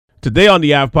Today on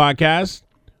the AV Podcast,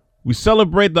 we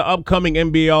celebrate the upcoming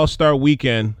NBA All-Star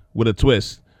Weekend with a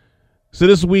twist. So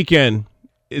this weekend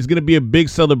is going to be a big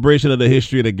celebration of the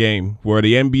history of the game, where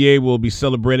the NBA will be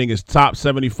celebrating its top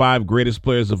 75 greatest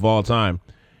players of all time.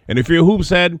 And if you're a hoops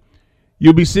head,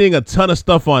 you'll be seeing a ton of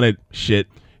stuff on it.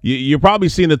 You're probably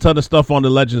seeing a ton of stuff on the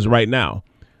legends right now.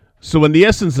 So in the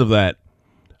essence of that,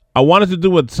 I wanted to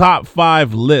do a top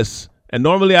 5 list. And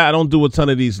normally I don't do a ton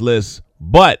of these lists,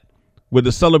 but with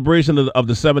the celebration of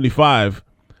the 75,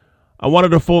 I wanted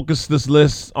to focus this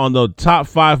list on the top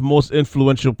 5 most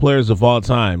influential players of all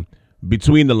time,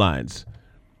 between the lines.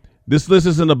 This list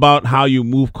isn't about how you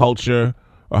move culture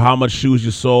or how much shoes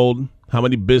you sold, how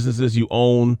many businesses you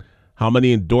own, how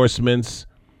many endorsements.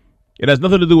 It has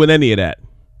nothing to do with any of that.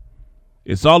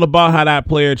 It's all about how that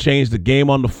player changed the game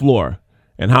on the floor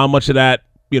and how much of that,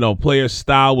 player's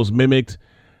style was mimicked.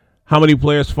 How many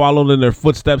players followed in their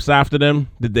footsteps after them?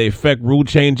 Did they affect rule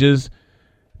changes?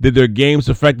 Did their games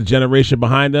affect the generation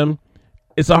behind them?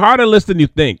 It's a harder list than you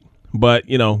think. But,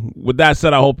 with that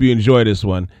said, I hope you enjoy this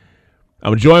one.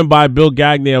 I'm joined by Bill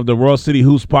Gagne of the Royal City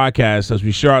Hoops podcast as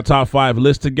we share our top 5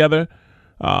 list together.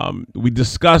 We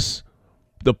discuss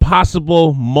the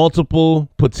possible, multiple,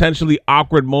 potentially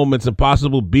awkward moments and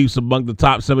possible beefs among the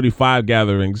top 75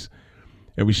 gatherings.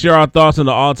 And we share our thoughts on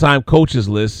the all-time coaches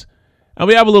list. And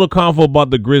we have a little convo about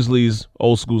the Grizzlies'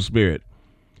 old school spirit.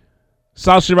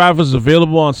 South Shore is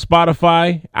available on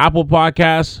Spotify, Apple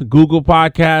Podcasts, Google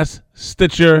Podcasts,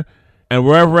 Stitcher, and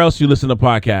wherever else you listen to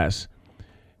podcasts.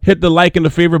 Hit the like and the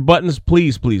favorite buttons,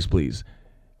 please, please, please.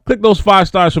 Click those 5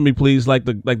 stars for me, please, like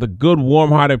the good,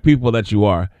 warm-hearted people that you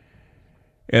are.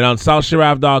 And on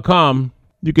SouthShareAv.com,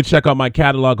 you can check out my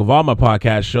catalog of all my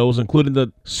podcast shows, including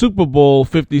the Super Bowl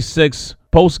 56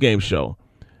 post-game show.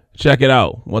 Check it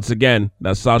out. Once again,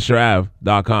 that's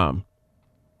SouthShareAv.com.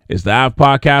 It's the AV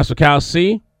Podcast with Cal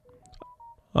C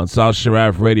on South Shore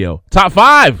Ave Radio. Top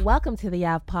 5! Welcome to the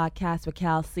AV Podcast with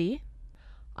Cal C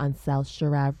on South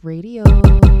Shore Ave Radio.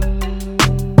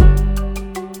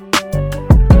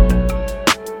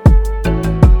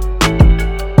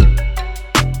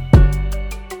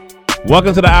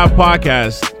 Welcome to the AV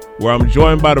Podcast, where I'm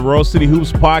joined by the Royal City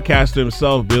Hoops podcaster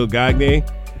himself, Bill Gagne.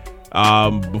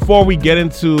 Before we get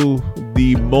into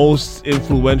the most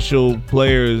influential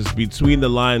players between the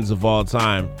lines of all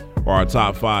time, or our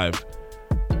top 5,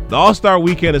 the All-Star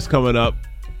Weekend is coming up.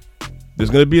 There's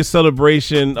going to be a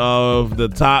celebration of the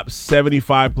top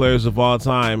 75 players of all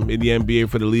time in the NBA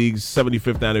for the league's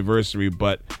 75th anniversary.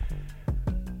 But,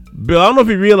 Bill, I don't know if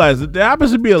you realize that there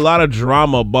happens to be a lot of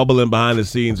drama bubbling behind the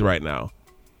scenes right now.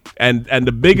 And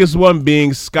the biggest one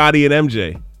being Scottie and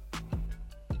MJ.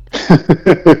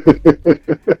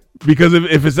 Because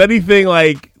if it's anything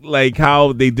like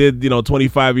how they did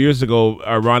 25 years ago,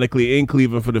 ironically in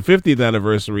Cleveland for the 50th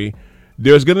anniversary,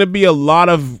 there's going to be a lot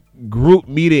of group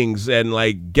meetings and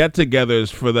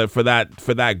get-togethers for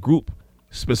that group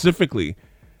specifically.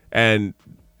 And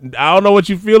I don't know what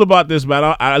you feel about this,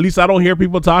 man. At least I don't hear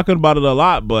people talking about it a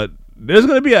lot, but there's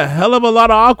going to be a hell of a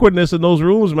lot of awkwardness in those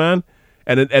rooms, man.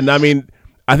 And I mean,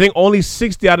 I think only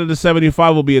 60 out of the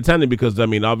 75 will be attending because,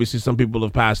 obviously some people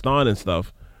have passed on and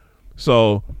stuff.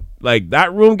 So,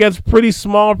 that room gets pretty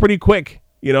small pretty quick,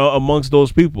 amongst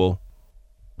those people.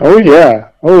 Oh,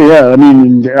 yeah.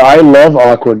 I love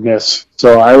awkwardness,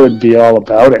 so I would be all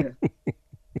about it.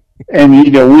 And,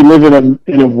 we live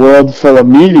in a world full of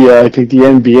media. I think the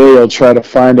NBA will try to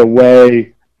find a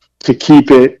way to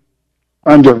keep it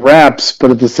under wraps,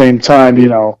 but at the same time,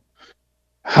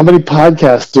 how many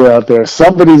podcasts are out there?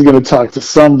 Somebody's going to talk to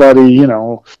somebody,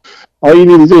 All you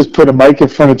need to do is put a mic in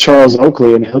front of Charles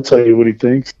Oakley, and he'll tell you what he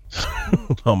thinks.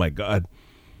 Oh, my God.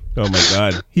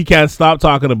 He can't stop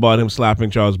talking about him slapping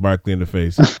Charles Barkley in the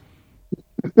face.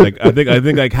 I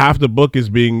think half the book is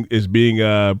being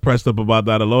pressed up about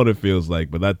that alone, it feels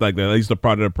like. But that's at least a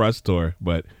part of the press tour.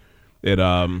 But it's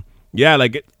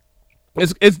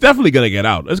definitely going to get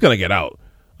out. It's going to get out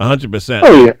 100%.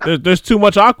 Oh, yeah. There's too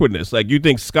much awkwardness. You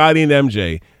think Scottie and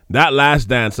MJ, that last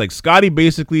dance, Scottie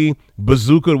basically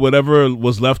bazookaed whatever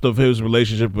was left of his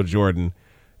relationship with Jordan,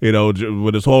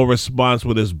 with his whole response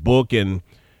with his book. And,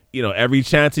 every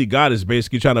chance he got is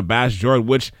basically trying to bash Jordan,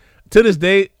 which to this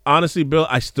day, honestly, Bill,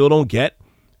 I still don't get.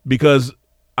 Because,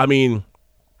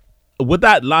 with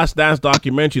that Last Dance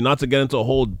documentary, not to get into a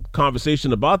whole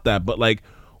conversation about that, but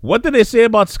what did they say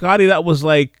about Scottie that was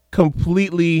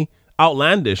completely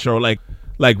outlandish or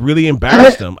really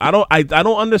embarrassed him? I don't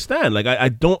understand. I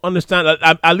don't understand.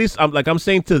 At least I'm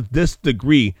saying to this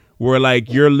degree where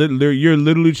you're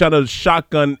literally trying to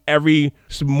shotgun every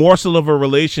morsel of a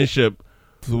relationship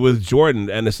with Jordan,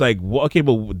 and it's like, well, okay,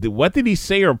 but what did he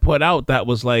say or put out that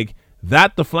was like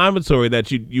that deflammatory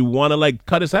that you want to like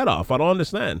cut his head off? I don't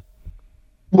understand.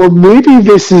 Well, maybe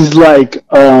this is like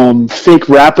fake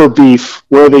rapper beef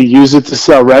where they use it to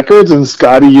sell records, and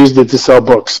Scotty used it to sell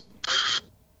books.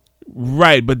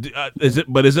 Right, but is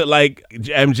it like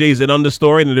MJ's in on the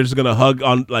story and they're just gonna hug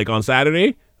on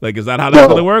Saturday? Like, is that how that's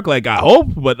gonna work? Like, I hope,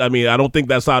 but I mean, I don't think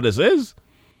that's how this is.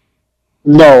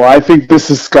 No, I think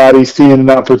this is Scotty seeing an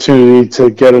opportunity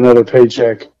to get another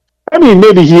paycheck. I mean,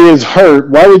 maybe he is hurt.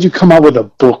 Why would you come out with a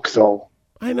book, though?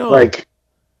 I know. Like,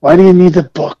 why do you need the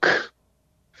book?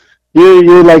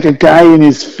 You're like a guy in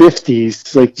his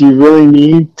 50s. Like, do you really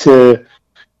need to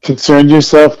concern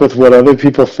yourself with what other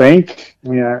people think? I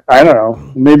mean, I don't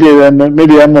know. Maybe I'm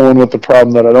the one with the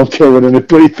problem that I don't care what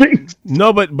anybody thinks.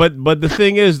 No, but the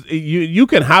thing is, you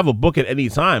can have a book at any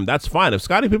time. That's fine. If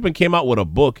Scottie Pippen came out with a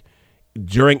book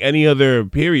during any other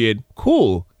period,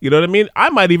 cool. You know what I mean? I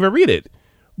might even read it.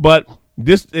 But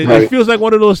it feels like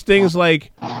one of those things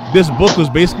like this book was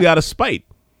basically out of spite.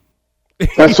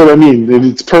 That's what I mean.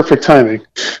 It's perfect timing.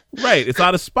 Right. It's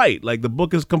out of spite. Like, the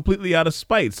book is completely out of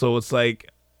spite. So it's like,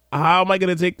 how am I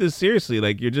going to take this seriously?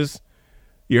 Like,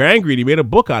 you're angry and you made a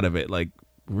book out of it. Like,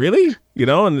 really? You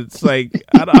know? And it's like,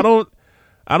 I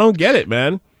don't get it,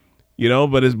 man. You know,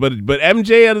 but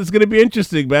MJ is going to be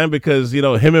interesting, man, because, you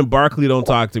know, him and Barkley don't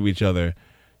talk to each other.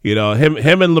 You know, him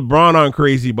and LeBron aren't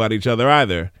crazy about each other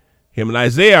either. Him and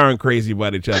Isaiah aren't crazy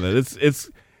about each other. It's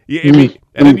I mean,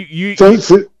 and then you sounds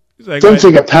like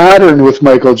a pattern with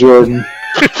Michael Jordan.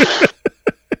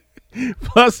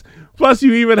 Plus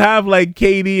you even have like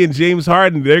KD and James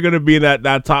Harden. They're going to be in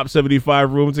that top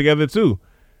 75 room together too,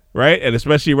 right? And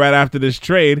especially right after this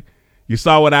trade, you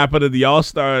saw what happened at the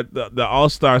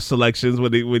All-Star selections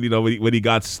when he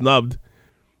got snubbed.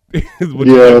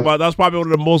 That was probably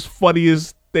one of the most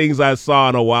funniest things I saw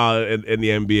in a while in the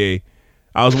NBA.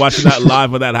 I was watching that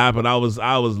live when that happened. I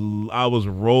was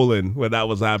rolling when that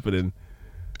was happening.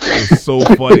 It was so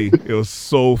funny. It was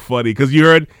so funny because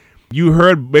you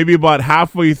heard maybe about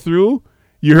halfway through,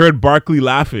 you heard Barkley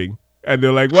laughing, and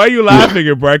they're like, "Why are you laughing?"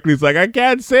 And Barkley's like, "I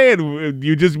can't say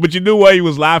it." But you knew why he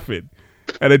was laughing,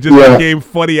 and it just became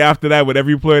funny after that with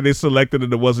every player they selected,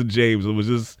 and it wasn't James.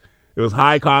 It was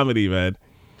high comedy, man.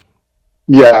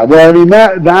 Yeah, well, I mean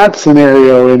that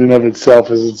scenario in and of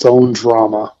itself is its own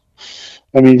drama.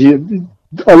 I mean,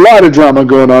 a lot of drama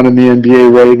going on in the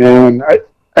NBA right now, and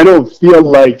I don't feel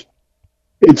like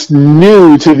it's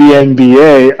new to the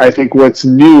NBA. I think what's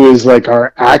new is like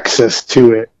our access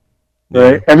to it,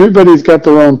 right? Yeah. Everybody's got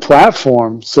their own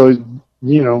platform, so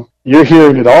you know you're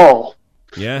hearing it all.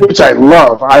 Yeah, which I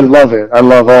love. I love it. I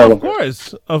love all of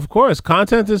it. Of course,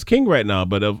 content is king right now.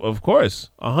 But of course,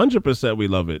 100% we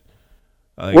love it.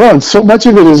 Well, and so much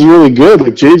of it is really good.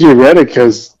 Like JJ Redick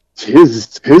has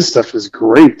his stuff is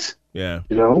great. Yeah,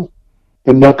 you know,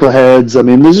 the Knuckleheads. I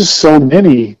mean, there's just so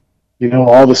many. You know,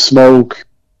 all the smoke.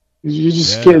 You're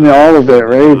just getting all of it,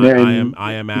 right?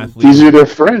 I am athlete. These are their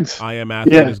friends. I am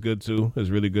athlete is good too.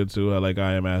 Is really good too. I like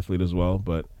I am athlete as well.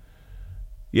 But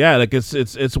yeah, like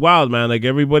it's wild, man. Like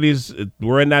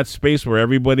we're in that space where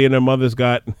everybody and their mother's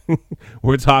got.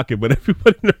 We're talking, but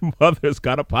everybody and their mother's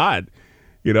got a pod.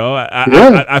 You know,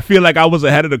 I feel like I was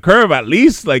ahead of the curve at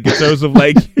least, like in terms of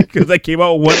like because I came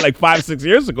out with one like 5-6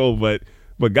 years ago, but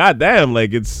goddamn,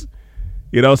 like it's.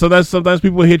 You know, sometimes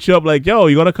people hit you up like, "Yo,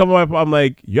 you gonna come on?" I'm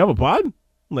like, "You have a pod?" I'm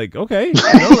like, "Okay." You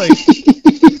know, like,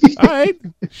 all right,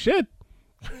 shit.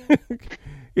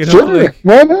 You know, sure, like,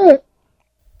 why not?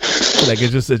 Like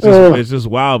it's just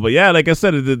wild. But yeah, like I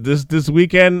said, this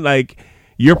weekend, like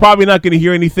you're probably not gonna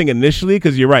hear anything initially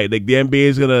because you're right. Like the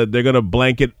NBA they're gonna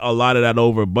blanket a lot of that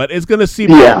over, but it's gonna seep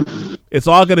out. It's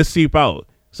all gonna seep out.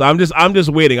 So I'm just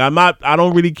waiting. I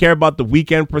don't really care about the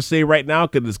weekend per se right now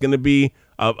because it's gonna be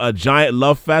a giant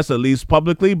love fest, at least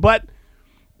publicly, but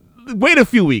wait a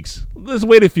few weeks. Let's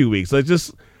wait a few weeks.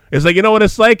 It's like, you know what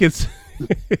it's like? It's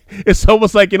it's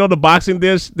almost like, you know, the Boxing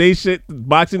Day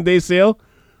sale.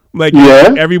 Like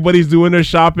everybody's doing their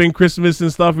shopping, Christmas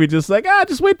and stuff. We're just like,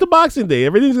 just wait till Boxing Day.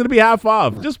 Everything's gonna be half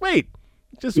off. Just wait.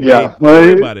 Just wait. Don't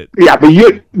worry about it. Yeah, but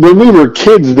when we were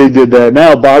kids, they did that.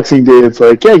 Now Boxing Day, it's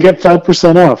like, get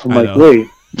 5% off. I'm like, wait.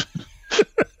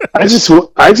 I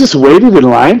just waited in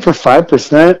line for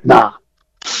 5%. Nah,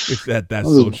 that's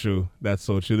so true. That's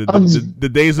so true. The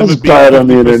days of it being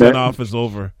 50% off is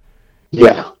over.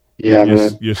 Yeah,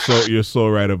 man. You're so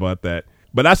right about that.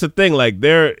 But that's the thing. Like,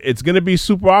 it's gonna be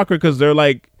super awkward because they're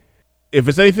like, if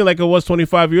it's anything like it was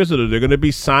 25 years ago, they're gonna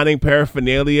be signing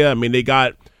paraphernalia. I mean, they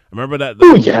got. Remember that?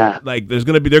 Oh yeah. Like, like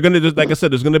I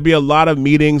said, there's gonna be a lot of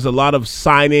meetings, a lot of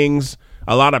signings,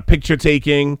 a lot of picture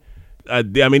taking.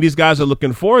 I mean, these guys are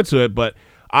looking forward to it, but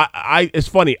it's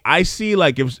funny. I see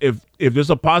like if there's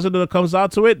a positive that comes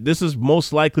out to it, this is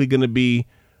most likely going to be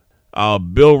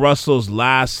Bill Russell's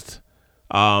last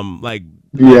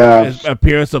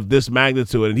appearance of this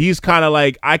magnitude, and he's kind of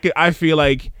like I feel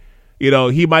like, you know,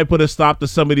 he might put a stop to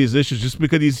some of these issues just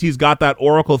because he's got that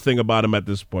Oracle thing about him at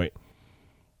this point.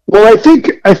 Well,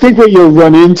 I think what you'll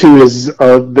run into is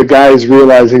the guys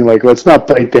realizing, like, let's not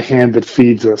bite the hand that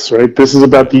feeds us, right? This is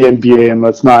about the NBA, and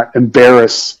let's not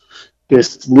embarrass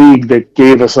this league that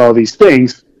gave us all these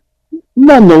things.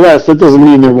 Nonetheless, that doesn't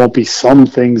mean there won't be some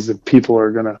things that people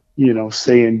are going to, you know,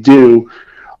 say and do.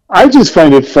 I just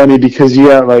find it funny because you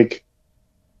got, like,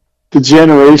 the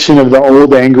generation of the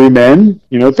old angry men.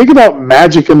 You know, think about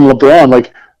Magic and LeBron.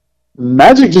 Like,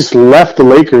 Magic just left the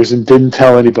Lakers and didn't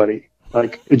tell anybody.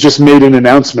 Like, it just made an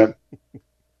announcement.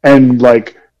 And,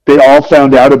 like, they all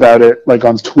found out about it, like,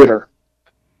 on Twitter.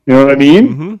 You know what I mean?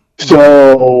 Mm-hmm.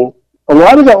 So, a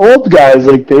lot of the old guys,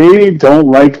 like, they don't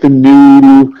like the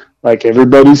new, like,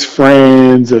 everybody's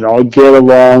friends and all get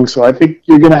along. So, I think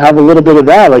you're going to have a little bit of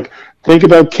that. Like, think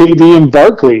about KD and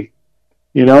Barkley.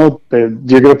 You know, you're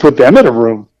going to put them in a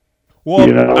room. Well,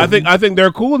 you know? I think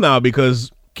they're cool now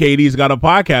because KD's got a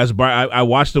podcast. I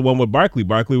watched the one with Barkley.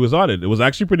 Barkley was on it. It was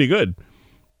actually pretty good.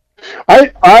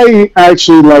 I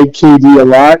actually like KD a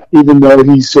lot, even though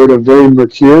he's sort of very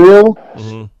mercurial.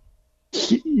 Mm-hmm.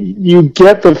 You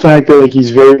get the fact that, like,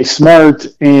 he's very smart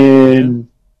and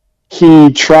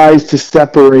he tries to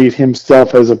separate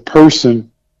himself as a person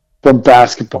from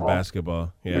basketball.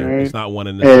 Yeah. Right? It's not one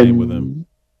and the same with him.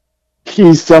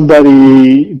 He's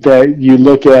somebody that you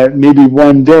look at, maybe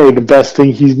one day the best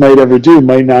thing he might ever do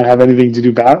might not have anything to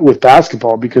do with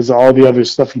basketball because of all the other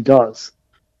stuff he does.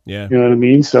 Yeah. You know what I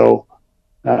mean? So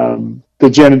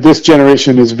this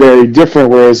generation is very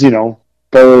different, whereas, you know,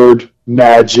 Bird,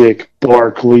 Magic,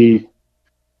 Barkley,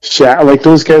 Shaq, like,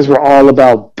 those guys were all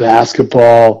about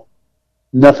basketball,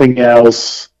 nothing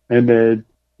else. And then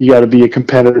you got to be a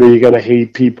competitor, you got to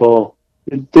hate people.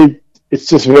 It's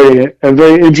just a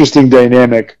very interesting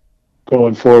dynamic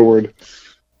going forward.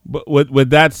 But with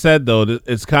that said, though,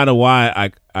 it's kind of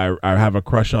why I have a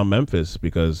crush on Memphis,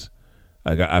 because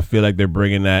I feel like they're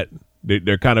bringing that.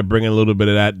 They're kind of bringing a little bit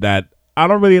of that I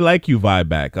don't really like you vibe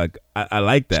back. Like, I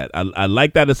like that. I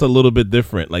like that it's a little bit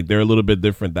different. Like, they're a little bit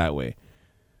different that way.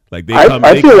 Like, they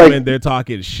come in, they're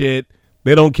talking shit.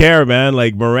 They don't care, man.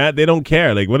 Like, Morant, they don't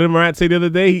care. Like, what did Morant say the other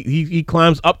day? He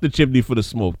climbs up the chimney for the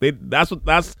smoke. They've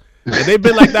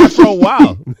been like that for a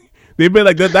while. They've been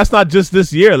like that. That's not just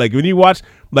this year. Like, when you watch,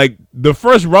 like, the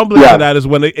first rumbling of that is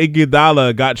when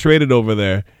Iguodala got traded over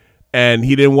there, and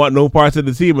he didn't want no parts of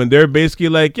the team, and they're basically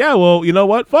like, yeah, well, you know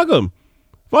what? Fuck him.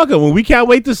 Well, we can't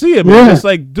wait to see him. Yeah. It's just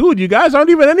like, dude, you guys aren't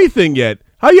even anything yet.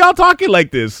 How y'all talking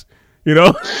like this? You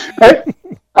know?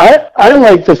 I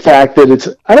like the fact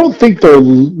that I don't think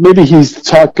maybe he's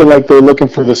talking like they're looking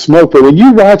for the smoke, but when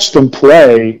you watch them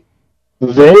play,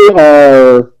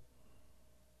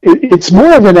 it's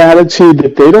more of an attitude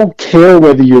that they don't care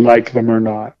whether you like them or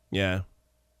not. Yeah.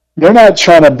 They're not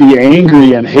trying to be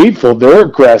angry and hateful. They're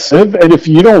aggressive, and if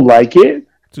you don't like it,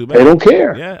 they don't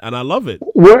care. Yeah, and I love it.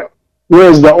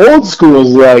 Whereas the old school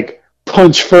is like,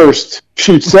 punch first,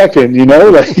 shoot second, you know?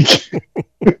 Like,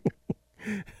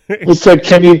 it's like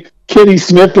Kenny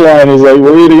Smith line is like,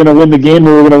 we're either going to win the game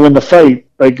or we're going to win the fight.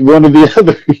 Like, one or the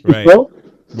other, right. You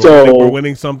know? We're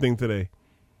winning something today.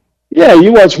 Yeah,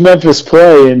 you watch Memphis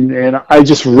play, and I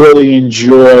just really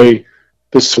enjoy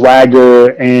the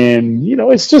swagger, and, you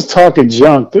know, it's just talking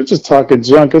junk. They're just talking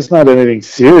junk. It's not anything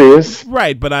serious.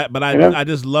 Right, but I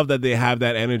just love that they have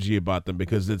that energy about them,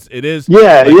 because it is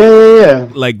yeah.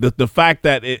 Like the fact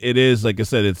that it is, like I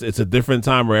said, it's a different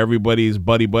time where everybody's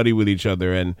buddy with each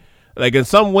other, and like in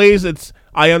some ways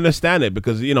I understand it,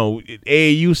 because, you know,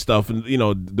 AAU stuff, and, you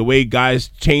know, the way guys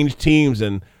change teams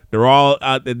and they're all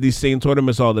out at these same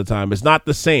tournaments all the time. It's not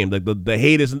the same. Like the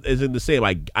hate isn't the same.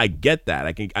 I get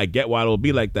that. I get why it'll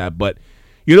be like that. But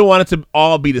you don't want it to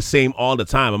all be the same all the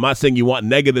time. I'm not saying you want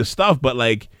negative stuff, but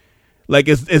like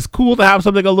it's cool to have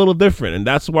something a little different, and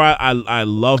that's why I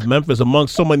love Memphis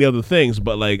amongst so many other things.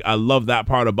 But like, I love that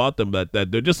part about them, that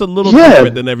they're just a little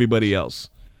different than everybody else.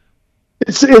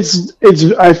 It's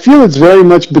I feel it's very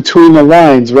much between the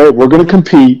lines, right? We're going to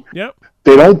compete. Yep.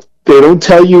 They don't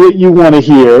tell you what you want to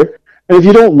hear, and if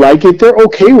you don't like it, they're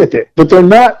okay with it. But they're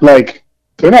not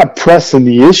pressing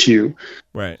the issue.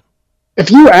 Right. If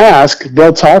you ask,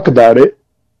 they'll talk about it,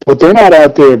 but they're not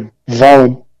out there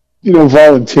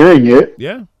volunteering it.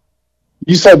 Yeah.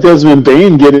 You saw Desmond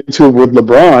Bain get into it with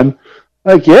LeBron.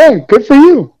 Like, yeah, good for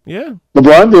you. Yeah.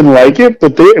 LeBron didn't like it,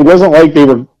 but it wasn't like they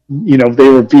were they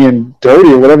were being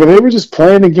dirty or whatever. They were just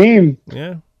playing a game.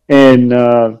 Yeah. And,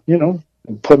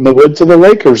 putting the wood to the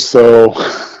Lakers. So,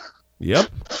 yep.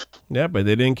 Yeah, but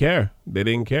they didn't care. They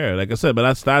didn't care. Like I said,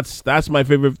 but that's my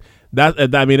favorite. If that's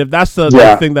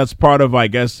the thing that's part of, I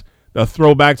guess, the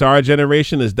throwback to our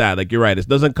generation is that. Like, you're right. It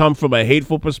doesn't come from a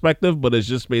hateful perspective, but it's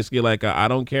just basically like, I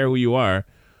don't care who you are.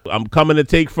 I'm coming to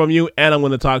take from you, and I'm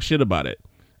going to talk shit about it.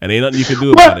 And ain't nothing you can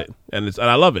do about it. And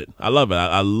I love it. I love it.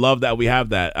 I love that we have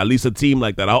that. At least a team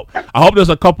like that. I hope there's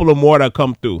a couple of more that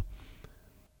come through.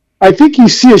 I think you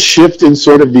see a shift in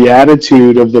sort of the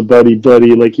attitude of the buddy.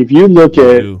 Like, if you look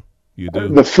at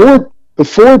the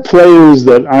four players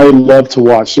that I love to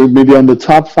watch, they're maybe on the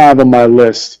top 5 on my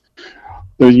list.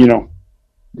 They're, Ja,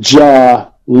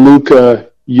 Luka,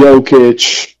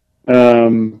 Jokic,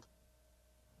 Giannis,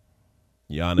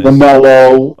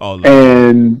 LaMelo,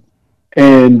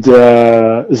 and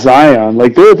Zion.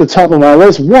 Like, they're at the top of my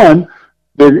list. One,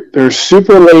 they're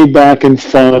super laid back and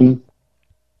fun,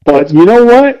 but you know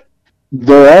what?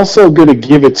 They're also going to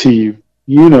give it to you.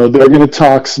 They're going to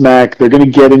talk smack. They're going to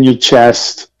get in your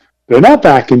chest. They're not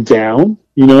backing down,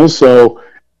 so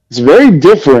it's very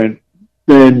different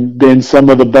than some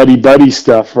of the buddy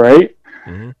stuff, right?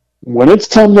 Mm-hmm. When it's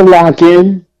time to lock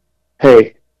in,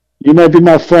 hey, you might be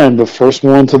my friend, but first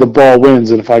one to the ball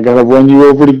wins. And if I got to run you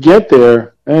over to get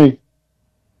there, hey,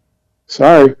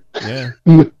 sorry. Yeah.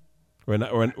 We're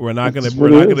not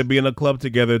gonna be in a club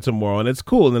together tomorrow, and it's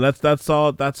cool, and that's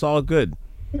all good.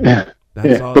 Yeah,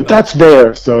 but that's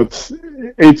there, so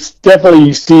it's definitely,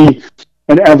 you see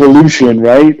an evolution,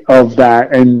 right, of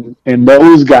that, and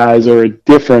those guys are a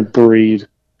different breed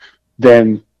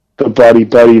than the buddy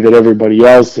that everybody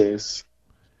else is.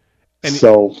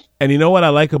 And you know what I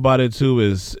like about it too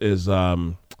is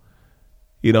like,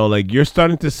 you're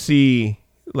starting to see.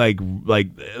 Like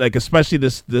especially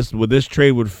this with this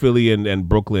trade with Philly and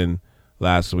Brooklyn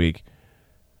last week,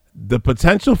 the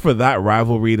potential for that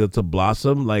rivalry to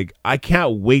blossom. Like, I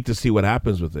can't wait to see what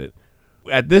happens with it.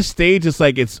 At this stage, it's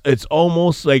like it's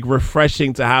almost like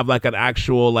refreshing to have like an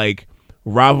actual like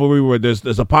rivalry where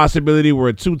there's a possibility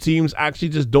where two teams actually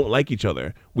just don't like each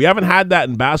other. We haven't had that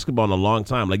in basketball in a long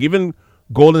time. Like, even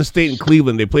Golden State and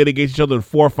Cleveland, they played against each other in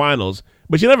 4 finals,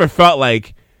 but you never felt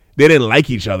like they didn't like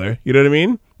each other. You know what I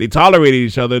mean? They tolerated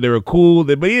each other. They were cool.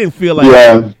 But you didn't feel like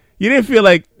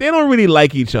they don't really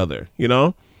like each other.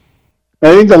 I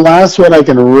think the last one I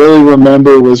can really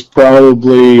remember was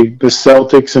probably the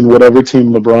Celtics and whatever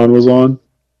team LeBron was on.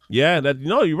 Yeah,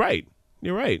 you're right.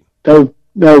 You're right. That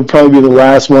would probably be the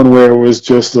last one where it was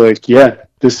just like, yeah,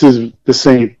 this ain't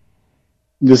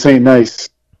nice.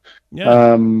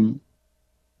 Yeah. And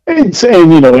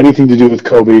anything to do with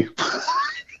Kobe.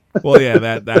 Well, yeah,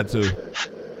 that too.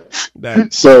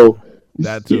 That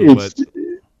too,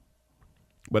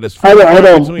 but it's. I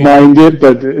don't mind it,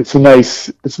 but it's nice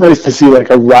to see like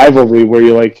a rivalry where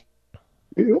you're like.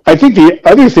 I think the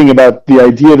other thing about the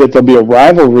idea that there'll be a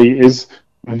rivalry is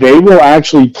they will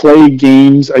actually play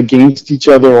games against each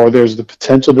other, or there's the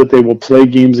potential that they will play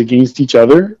games against each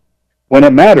other when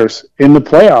it matters in the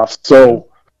playoffs. So.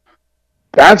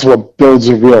 That's what builds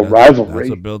a real rivalry. That's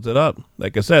what builds it up.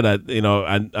 Like I said, I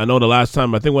know the last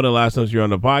time, I think one of the last times you were on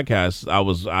the podcast, I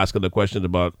was asking the question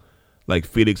about like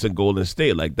Phoenix and Golden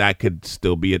State. Like, that could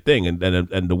still be a thing,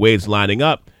 and the way it's lining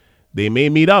up, they may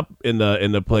meet up in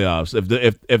the playoffs.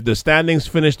 If the standings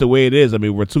finish the way it is, I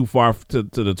mean, we're too far to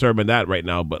determine that right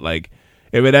now. But like,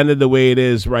 if it ended the way it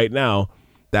is right now,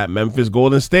 that Memphis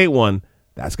Golden State one,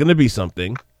 that's gonna be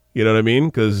something. You know what I mean?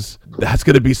 Because that's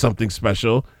gonna be something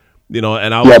special. And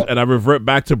I revert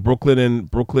back to Brooklyn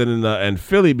and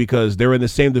Philly because they're in the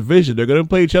same division. They're going to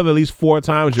play each other at least 4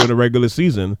 times during the regular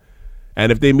season,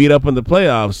 and if they meet up in the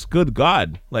playoffs, good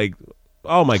God, like,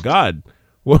 oh my God,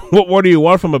 what more do you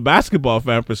want from a basketball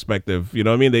fan perspective? You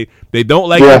know what I mean? They don't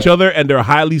like each other, and they're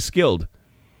highly skilled.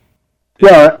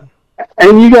 Yeah,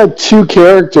 and you got 2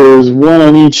 characters, one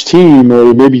on each team,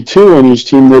 or maybe 2 on each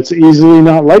team, that's easily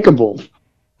not likable,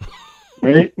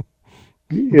 right?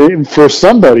 For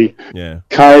somebody. Yeah.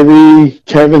 Kyrie,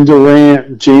 Kevin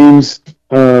Durant, James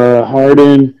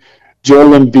Harden,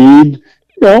 Joel Embiid,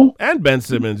 and Ben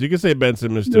Simmons. You can say Ben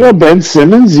Simmons too. Yeah, Ben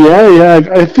Simmons, yeah.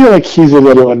 I feel like he's a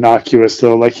little innocuous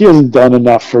though. Like, he hasn't done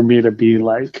enough for me to be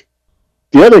like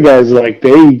the other guys. Like,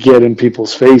 they get in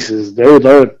people's faces. They're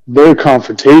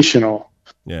confrontational.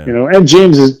 Yeah. And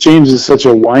James is such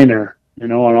a whiner,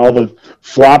 on all the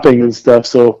flopping and stuff.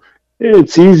 So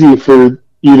it's easy for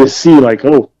you to see like,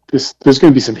 oh, there's going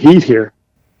to be some heat here.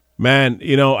 Man,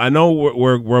 I know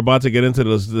we're about to get into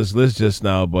this list just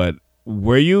now, but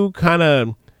were you kind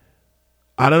of,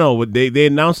 I don't know, they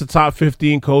announced the top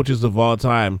 15 coaches of all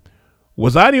time.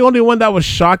 Was I the only one that was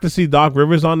shocked to see Doc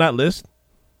Rivers on that list?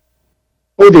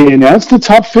 Oh, they announced the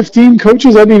top 15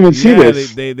 coaches? I didn't even see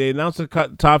this. They announced the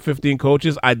top 15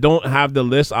 coaches. I don't have the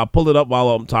list. I'll pull it up while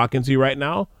I'm talking to you right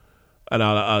now, and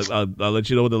I'll let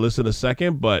you know the list in a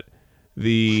second. But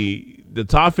the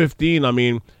top 15, I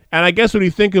mean, and I guess when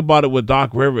you think about it with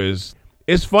Doc Rivers,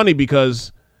 it's funny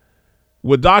because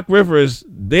with Doc Rivers,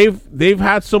 they've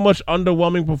had so much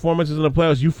underwhelming performances in the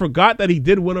playoffs. You forgot that he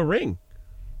did win a ring.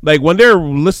 Like when they're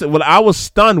listening, when I was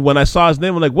stunned when I saw his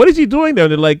name, I'm like, what is he doing there?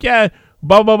 And they're like, yeah,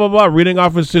 blah blah blah blah, reading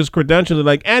off his credentials, and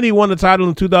like, and he won the title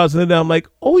in 2008. I'm like,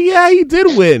 oh yeah, he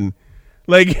did win.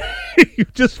 Like you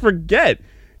just forget.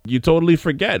 You totally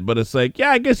forget. But it's like,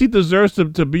 yeah, I guess he deserves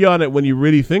to be on it when you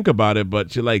really think about it.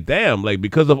 But you're like, damn, like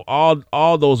because of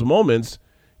all those moments,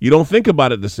 you don't think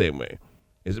about it the same way.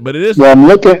 But it is. Well, I'm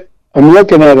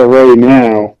looking at it right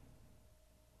now.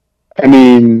 I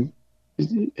mean,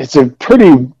 it's a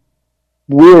pretty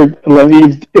weird.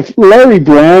 If Larry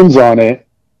Brown's on it,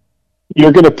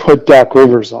 you're going to put Doc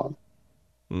Rivers on.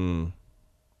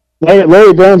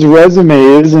 Larry Brown's resume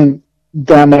isn't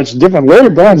that much different. Larry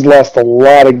Brown's lost a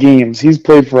lot of games. He's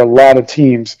played for a lot of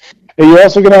teams. And you're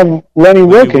also going to have Lenny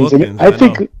Wilkens.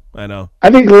 I know. I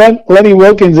think Lenny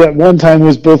Wilkens at one time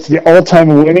was both the all-time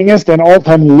winningest and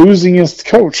all-time losingest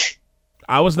coach.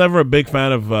 I was never a big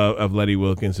fan of Lenny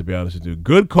Wilkens, to be honest with you.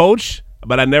 Good coach,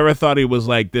 but I never thought he was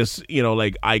like this,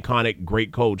 like iconic,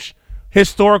 great coach.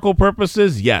 Historical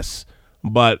purposes, yes.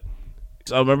 But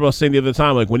I remember I was saying the other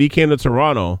time, like when he came to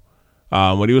Toronto,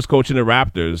 when he was coaching the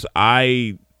Raptors,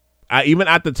 I even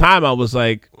at the time I was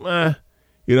like,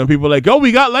 people are like, oh,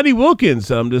 we got Lenny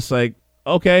Wilkens. And I'm just like,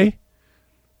 okay.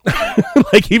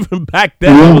 Like even back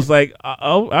then, I was like,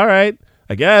 oh, all right,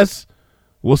 I guess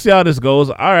we'll see how this goes.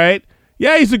 All right,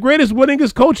 yeah, he's the greatest,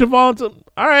 winningest coach of all time.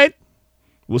 All right,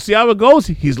 we'll see how it goes.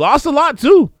 He's lost a lot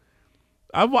too.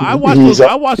 I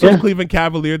watched those Cleveland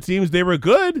Cavalier teams. They were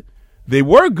good. They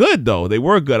were good though. They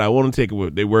were good. I won't take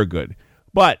it. They were good.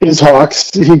 But his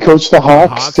Hawks, he coached the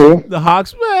Hawks too. The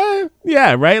Hawks,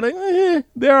 yeah, right. Like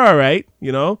they're all right.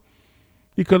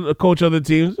 He could coach other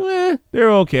teams.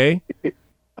 They're okay.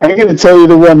 I'm going to tell you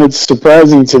the one that's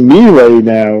surprising to me right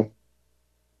now.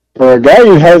 For a guy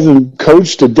who hasn't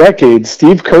coached a decade,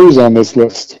 Steve Kerr's on this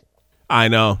list. I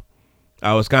know.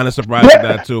 I was kind of surprised at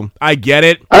that, too. I get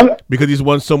it, because he's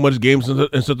won so much games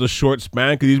in such a short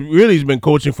span, because he's been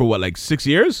coaching for, 6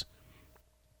 years?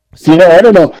 Yeah, I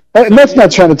don't know. And that's not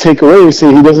trying to take away or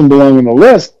say he doesn't belong on the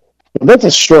list, but that's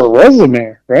a short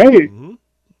resume, right?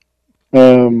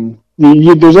 Mm-hmm.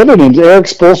 There's other names. Eric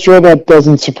Spoelstra, that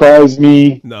doesn't surprise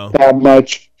me that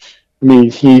much. I mean,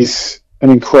 he's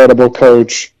an incredible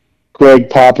coach. Greg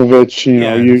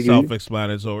Popovich,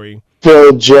 self-explanatory.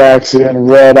 Phil Jackson,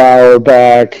 Red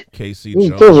Auerbach. Casey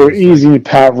Jones. Those are easy.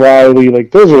 Pat Riley,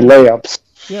 those are layups.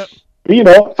 Yep.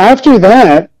 But, after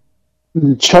that,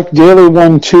 Chuck Daly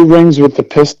won 2 rings with the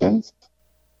Pistons.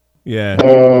 Yeah,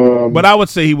 but I would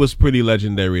say he was pretty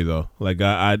legendary though. Like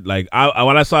I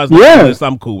when I saw his list,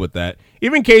 I'm cool with that.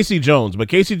 Even Casey Jones, but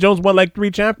Casey Jones won 3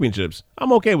 championships.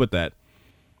 I'm okay with that.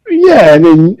 Yeah,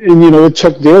 and with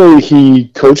Chuck Daly, he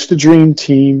coached the Dream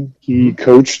Team. He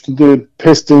coached the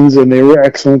Pistons, and they were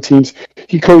excellent teams.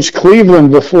 He coached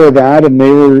Cleveland before that, and they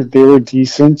were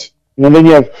decent. And then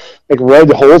you have Red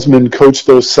Holzman coached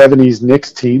those '70s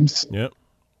Knicks teams. Yep.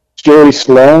 Jerry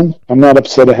Sloan, I'm not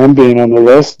upset at him being on the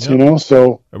list,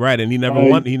 so right, and he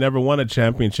never won a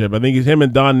championship. I think it's him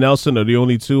and Don Nelson are the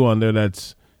only 2 on there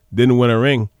that didn't win a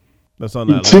ring. That's on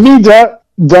that list. To me,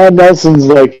 Don Nelson's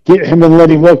him and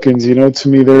Lenny Wilkens, to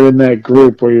me they're in that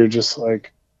group where you're just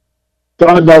like,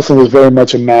 Don Nelson was very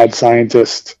much a mad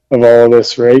scientist of all of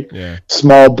this, right? Yeah.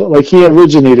 He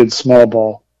originated small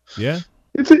ball. Yeah.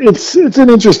 It's an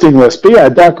interesting list, but yeah,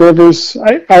 Doc Rivers,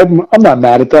 I'm not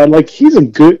mad at that. He's a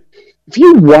good. If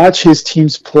you watch his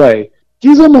teams play,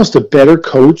 he's almost a better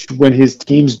coach when his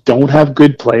teams don't have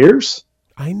good players.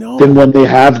 I know. Than when they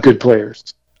have good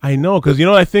players. I know, because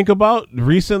I think about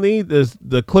recently, there's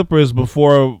the Clippers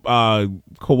before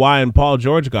Kawhi and Paul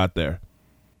George got there.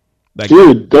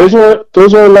 Dude, those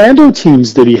Orlando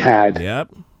teams that he had. Yep,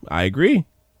 I agree.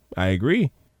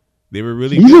 They were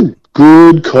really. He's a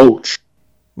good coach.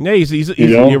 Yeah, he's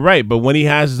you're right. But when he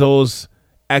has those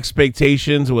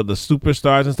expectations with the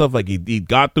superstars and stuff, he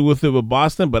got through with it with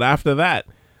Boston. But after that,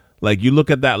 you look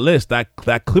at that list,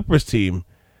 that Clippers team,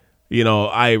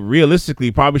 I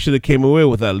realistically probably should have came away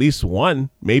with at least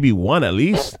maybe one at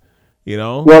least.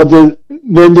 Well, then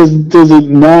does it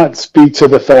not speak to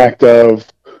the fact of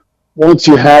once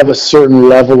you have a certain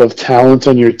level of talent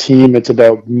on your team, it's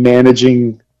about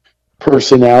managing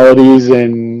personalities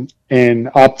and and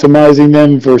optimizing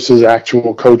them versus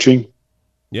actual coaching.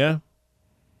 Yeah.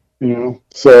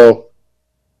 So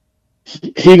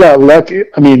he got lucky.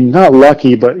 I mean, not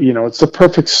lucky, but it's the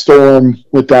perfect storm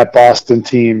with that Boston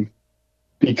team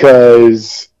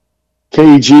because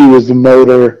KG was the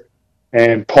motor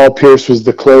and Paul Pierce was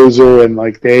the closer, and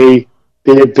like they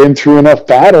had been through enough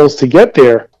battles to get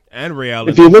there. And Ray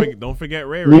Allen. Don't forget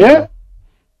Ray. Yeah,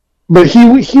 but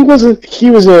he wasn't. He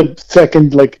was a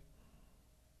second. Like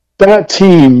that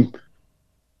team,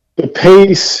 the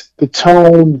pace, the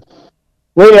tone.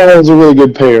 Ray Allen's a really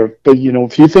good player, but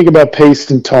if you think about pace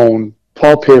and tone,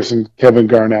 Paul Pierce and Kevin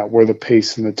Garnett were the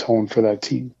pace and the tone for that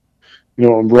team.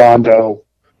 And Rondo,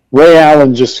 Ray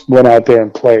Allen just went out there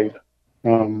and played.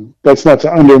 That's not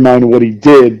to undermine what he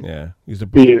did. Yeah, he's a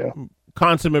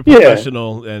consummate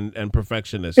professional and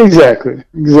perfectionist. Exactly.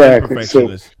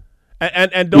 Perfectionist. So,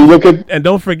 and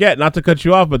don't forget, not to cut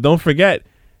you off, but don't forget,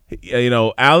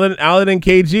 Allen and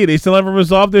KG, they still haven't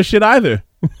resolved their shit either.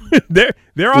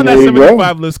 they're on that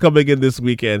 75 list coming in this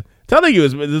weekend. I'm telling you,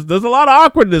 there's a lot of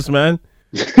awkwardness, man.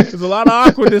 There's a lot of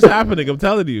awkwardness happening. I'm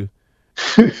telling you.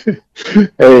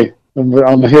 Hey,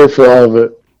 I'm here for all of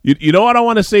it. You know what I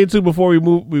want to say too before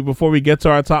we get to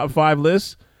our top 5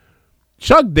 list?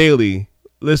 Chuck Daly,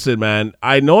 listen, man,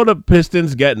 I know the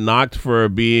Pistons get knocked for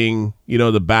being,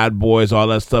 the bad boys, all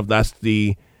that stuff. That's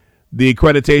the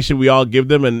accreditation we all give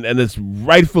them, and it's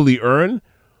rightfully earned.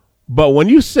 But when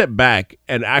you sit back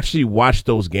and actually watch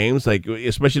those games, like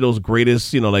especially those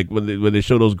greatest, like when they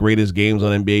show those greatest games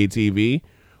on NBA TV,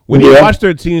 when you watch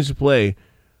their teams play,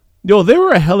 they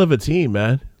were a hell of a team,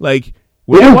 man. Like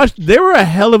they were a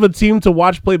hell of a team to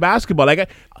watch play basketball. Like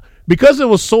because it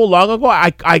was so long ago,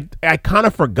 I kind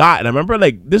of forgot. And I remember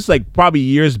this probably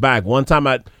years back. One time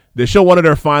they showed one of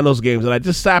their finals games, and I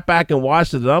just sat back and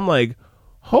watched it, and I'm like,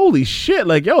 holy shit!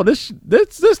 Like this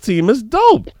team is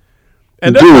dope.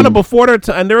 And they're kind of before their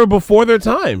time, and they were before their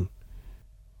time.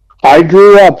 I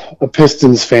grew up a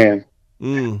Pistons fan.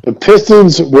 The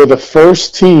Pistons were the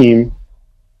first team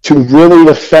to really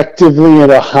effectively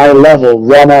at a high level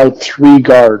run out 3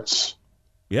 guards.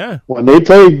 Yeah. When they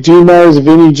played Dumars,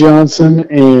 Vinnie Johnson,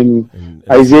 and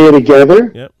Isaiah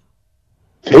together,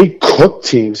 they cooked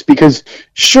teams. Because,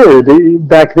 sure,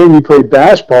 back then you played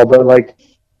basketball, but,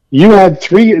 you had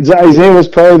 3. Isaiah was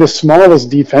probably the smallest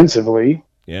defensively.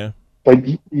 Yeah. But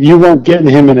you weren't getting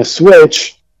him in a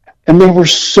switch, and they were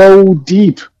so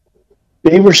deep.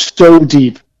 They were so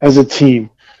deep as a team.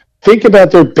 Think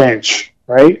about their bench,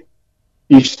 right?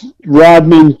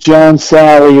 Rodman, John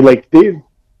Sally,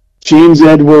 James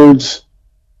Edwards,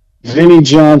 Vinnie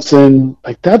Johnson.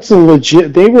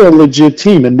 They were a legit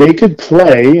team, and they could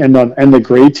play, and the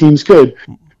great teams could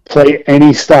play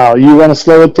any style. You want to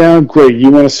slow it down? Great. You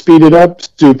want to speed it up?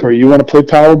 Super. You want to play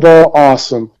power ball?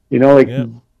 Awesome. You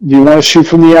want to shoot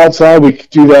from the outside? We could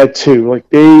do that too.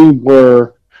 They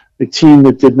were a team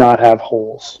that did not have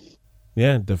holes.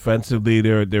 Yeah, defensively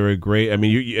they were great. I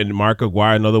mean, and Mark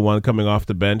Aguirre, another one coming off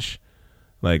the bench,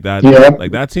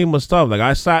 that team was tough.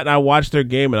 I sat and I watched their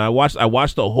game, and I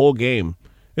watched the whole game.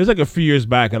 It was a few years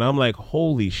back, and I'm like,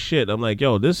 holy shit! I'm like,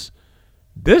 yo, this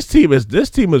team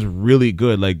is really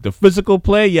good. The physical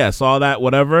play, yes, all that,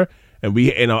 whatever. And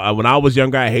when I was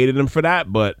younger, I hated them for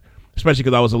that, but especially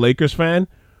because I was a Lakers fan.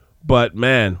 But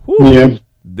man,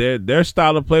 their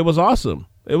style of play was awesome.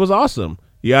 It was awesome.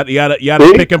 You had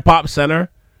a pick and pop center.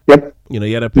 Yep.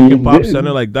 You had a pick and pop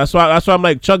center. That's why I'm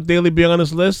like, Chuck Daly being on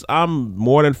this list, I'm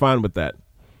more than fine with that.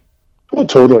 Oh,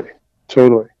 totally.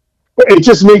 It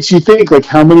just makes you think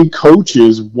how many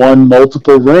coaches won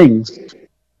multiple rings.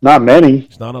 Not many.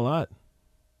 It's not a lot.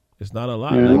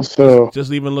 Yeah,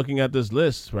 just even looking at this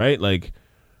list, right?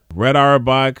 Red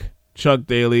Auerbach, Chuck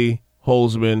Daly,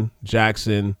 Holzman,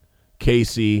 Jackson,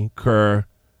 Casey, Kerr,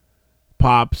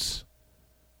 Pops,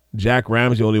 Jack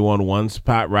Ramsey only won once,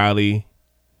 Pat Riley,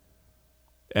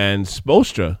 and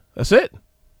Spoelstra. That's it.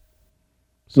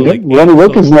 So Lenny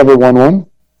Wilkins never won one.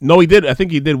 No, he did. I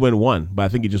think he did win one, but I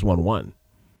think he just won one.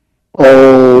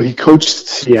 Oh, he coached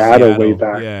Seattle way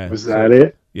back. Yeah, was that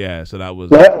it? Yeah, so that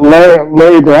was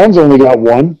Larry Brown's only got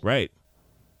one. Right.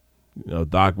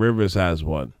 Doc Rivers has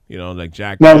one.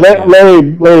 Jack. Now,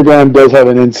 Larry Brown does have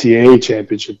an NCAA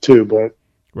championship too, but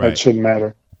that shouldn't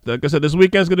matter. Like I said, this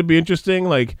weekend's going to be interesting.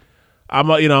 I'm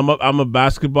a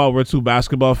basketball. We're 2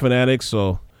 basketball fanatics,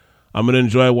 so I'm going to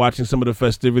enjoy watching some of the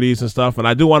festivities and stuff. And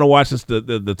I do want to watch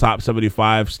the top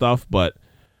 75 stuff, but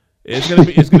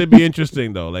it's gonna be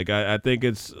interesting though. I think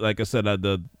it's like I said, how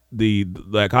the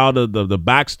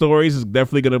backstories is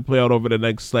definitely going to play out over the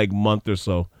next month or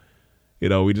so.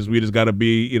 We just gotta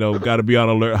be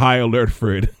on high alert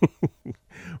for it.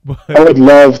 I would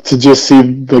love to just see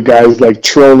the guys like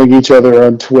trolling each other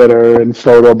on Twitter and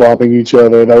photobombing each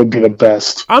other. That would be the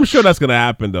best. I'm sure that's gonna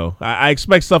happen though. I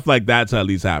expect stuff like that to at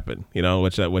least happen.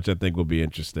 Which I think will be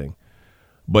interesting.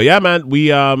 But yeah, man, we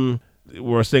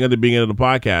were saying at the beginning of the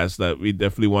podcast that we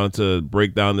definitely wanted to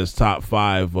break down this top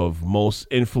 5 of most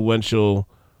influential,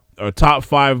 or top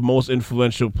 5 most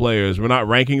influential players. We're not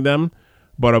ranking them,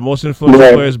 but our most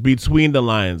influential players between the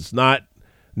lines, not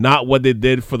what they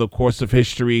did for the course of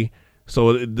history.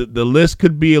 So the list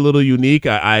could be a little unique.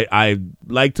 I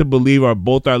like to believe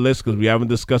both our lists, because we haven't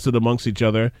discussed it amongst each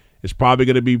other, it's probably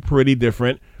going to be pretty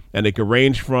different, and it could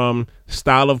range from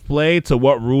style of play to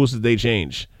what rules did they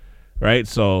change, right?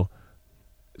 So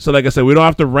like I said, we don't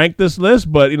have to rank this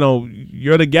list, but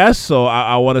you're the guest, so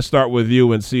I want to start with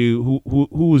you and see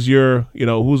who's your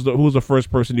who's the first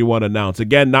person you want to announce.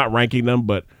 Again, not ranking them,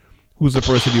 but who's the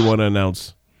person you want to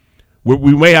announce?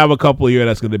 We may have a couple here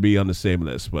that's going to be on the same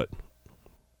list, but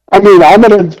I mean, I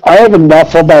have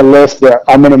enough on my list that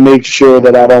I'm gonna make sure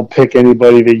that I don't pick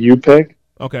anybody that you pick.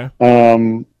 Okay.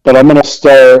 But I'm gonna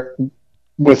start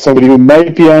with somebody who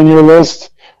might be on your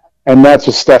list, and that's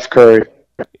with Steph Curry.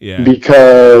 Yeah.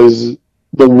 Because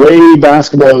the way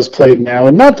basketball is played now,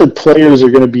 and not that players are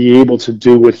going to be able to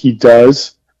do what he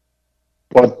does,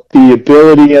 but the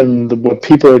ability and what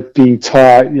people are being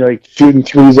taught, like shooting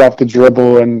threes off the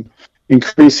dribble and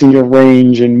increasing your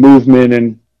range and movement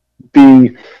and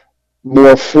being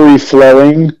more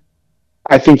free-flowing,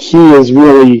 I think he has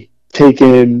really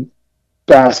taken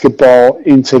basketball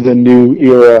into the new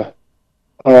era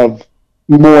of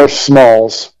more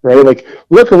smalls, right? Like,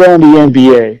 look around the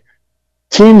NBA.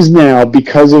 Teams now,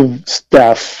 because of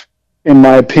Steph, in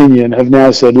my opinion, have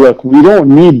now said, look, we don't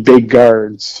need big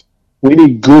guards. We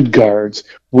need good guards.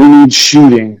 We need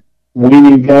shooting. We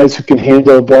need guys who can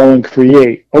handle the ball and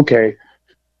create. Okay,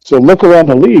 so look around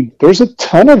the league. There's a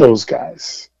ton of those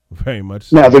guys. Very much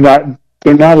so. Now,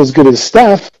 they're not as good as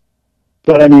Steph,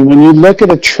 but, I mean, when you look at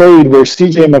a trade where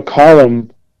C.J.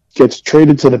 McCollum gets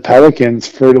traded to the Pelicans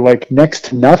for like next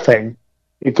to nothing,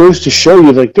 it goes to show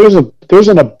you like there's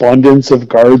an abundance of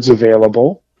guards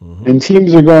available, and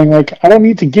teams are going like, I don't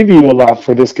need to give you a lot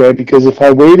for this guy, because if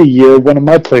I wait a year, one of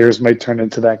my players might turn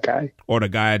into that guy, or the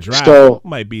guy I draft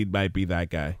might be that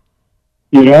guy.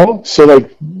 So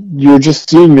like you're just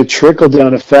seeing the trickle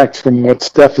down effect from what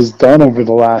Steph has done over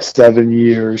the last 7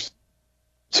 years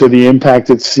to the impact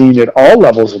it's seen at all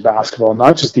levels of basketball,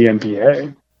 not just the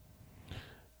NBA.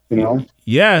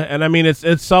 Yeah, and I mean it's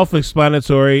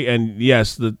self-explanatory, and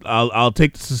yes, I'll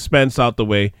take the suspense out the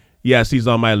way. Yes, he's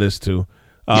on my list too.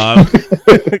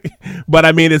 But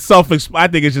I mean I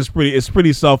think it's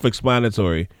pretty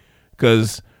self-explanatory,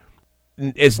 because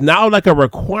it's now like a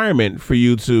requirement for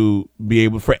you to be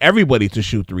able, for everybody to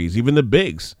shoot threes, even the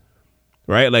bigs.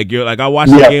 Right? I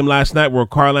watched the game last night where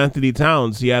Karl Anthony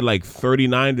Towns, he had like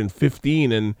 39 and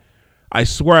 15, and I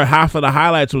swear half of the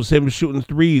highlights was him shooting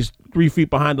threes 3 feet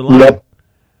behind the line. Yep.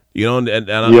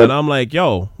 And I'm like,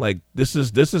 yo, like this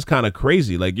is kind of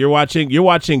crazy. Like you're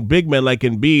watching big men like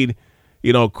Embiid,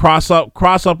 cross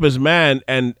up his man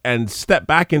and step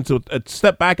back into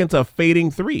a fading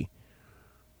three.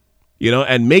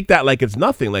 And make that like it's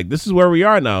nothing. Like this is where we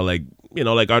are now. Like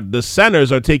the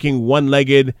centers are taking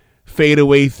one-legged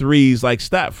fadeaway threes like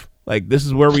Steph. Like this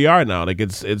is where we are now. Like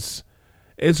it's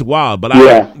wild. But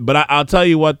I'll tell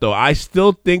you what though, I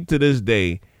still think to this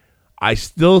day,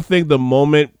 the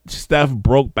moment Steph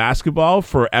broke basketball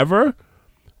forever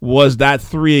was that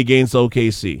 3 against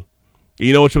OKC.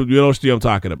 You know what I'm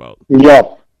talking about?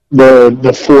 Yep. The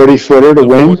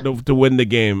 40-footer to win the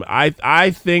game. I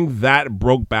think that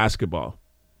broke basketball.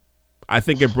 I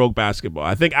think it broke basketball.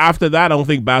 I think after that, I don't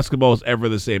think basketball was ever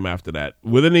the same after that.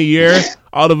 Within a year,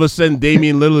 all of a sudden,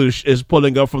 Damian Lillard is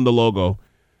pulling up from the logo.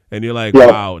 And you're like,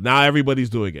 wow, now everybody's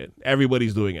doing it.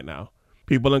 Everybody's doing it now.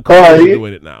 People in college are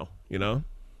doing it now,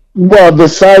 Well, the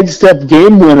sidestep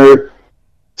game winner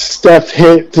Steph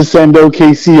hit to send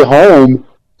OKC home,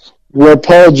 where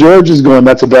Paul George is going,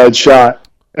 that's a bad shot.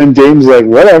 And Dame's like,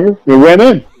 whatever, it went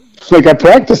in. Like, I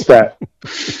practiced that.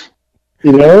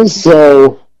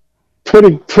 So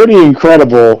pretty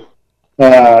incredible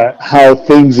how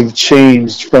things have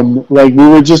changed from, like, we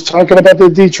were just talking about the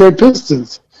Detroit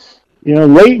Pistons.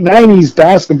 Late 90s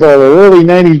basketball or early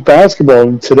 90s basketball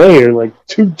and today are like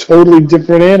two totally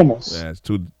different animals. Yeah, it's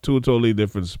two totally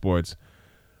different sports.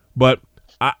 But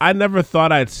I never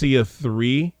thought I'd see a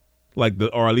 3,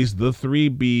 or at least the 3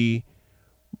 be,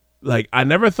 like, I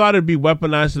never thought it'd be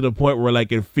weaponized to the point where,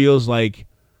 like, it feels like,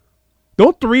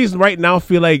 don't threes right now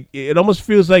feel like, it almost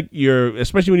feels like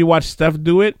especially when you watch Steph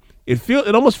do it,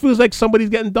 it almost feels like somebody's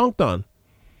getting dunked on.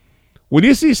 when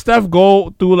you see Steph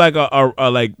go through like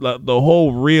the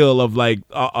whole reel of like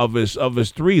of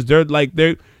his threes,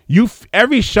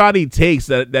 every shot he takes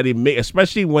that he makes,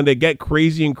 especially when they get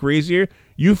crazy and crazier,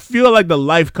 you feel like the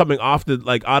life coming off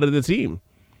out of the team.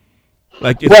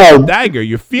 Like it's a dagger.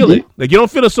 You feel it. Like you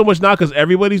don't feel it so much now because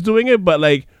everybody's doing it, but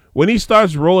like when he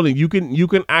starts rolling, you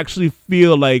can actually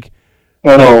feel like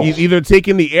he's either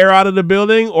taking the air out of the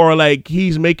building or like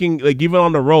he's making, like even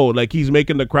on the road, like he's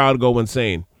making the crowd go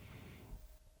insane.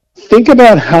 Think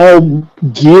about how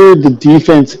geared the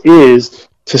defense is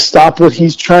to stop what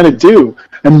he's trying to do.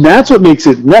 And that's what makes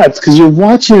it nuts, because you're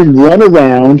watching him run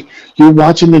around, you're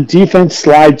watching the defense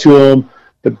slide to him,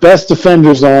 the best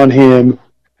defenders on him,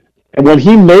 and when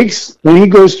he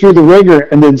goes through the ringer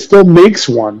and then still makes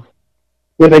one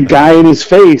with a guy in his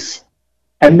face,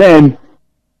 and then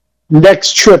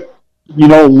next trip,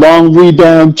 long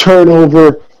rebound,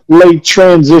 turnover, late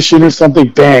transition or something,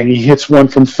 bang, he hits one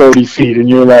from 30 feet, and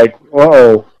you're like,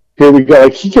 uh-oh, here we go.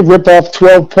 Like, he could rip off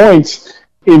 12 points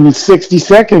in 60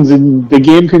 seconds, and the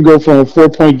game can go from a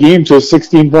 4-point game to a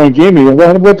 16-point game. And you're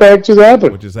like, what the heck just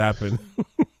happened? What just happened?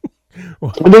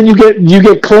 And then you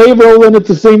get Clay rolling at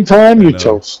the same time, you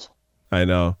toast. I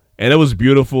know. And it was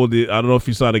beautiful. I don't know if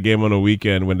you saw the game on the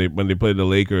weekend when they played the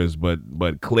Lakers, but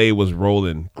Clay was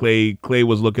rolling. Clay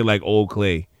was looking like old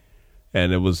Clay.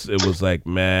 And it was like,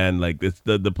 man, like it's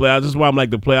the playoffs. This is why I'm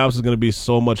like, the playoffs is going to be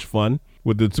so much fun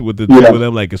with the two of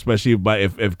them. Like, especially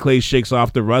if Clay shakes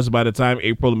off the rust by the time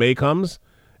April, May comes,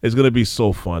 it's going to be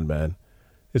so fun, man.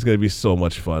 It's going to be so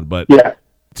much fun. But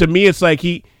to me, it's like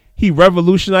he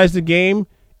revolutionized the game.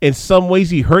 In some ways,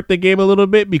 he hurt the game a little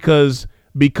bit because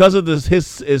of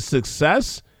his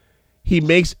success. He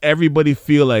makes everybody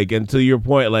feel like, and to your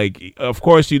point, like, of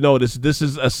course, this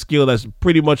is a skill that's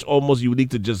pretty much almost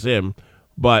unique to just him,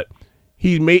 but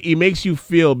he makes you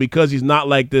feel, because he's not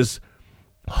like this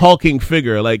hulking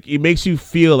figure, like he makes you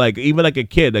feel like, even like a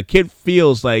kid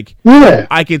feels like,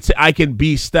 I can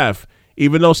be Steph,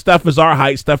 even though Steph is our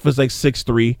height. Steph is like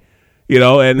 6'3",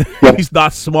 and he's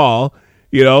not small,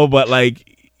 but like,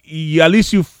 at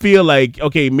least you feel like,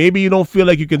 okay, maybe you don't feel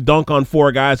like you can dunk on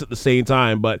 4 guys at the same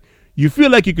time, but you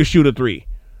feel like you could shoot a 3,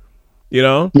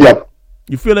 Yep.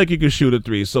 You feel like you can shoot a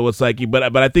 3. So it's like, but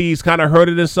I think he's kind of hurt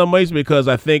it in some ways, because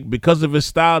I think because of his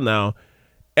style now,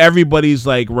 everybody's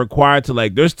like required to,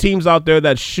 like, there's teams out there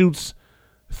that shoots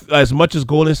as much as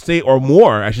Golden State or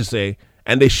more, I should say,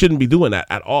 and they shouldn't be doing that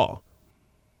at all.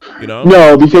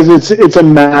 No, because it's a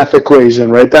math equation,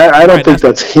 right? I don't think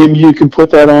that's him. You can put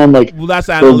that on, like. Well, that's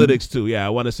analytics too. Yeah, I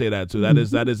want to say that too. That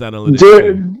is analytics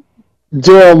too.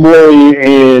 Daryl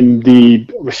Morey and the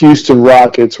Houston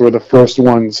Rockets were the first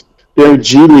ones. Their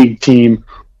G League team,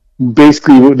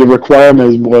 basically the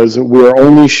requirement was we're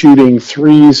only shooting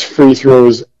threes, free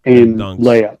throws, and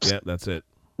layups. Yeah, that's it.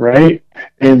 Right?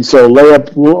 And so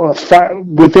layup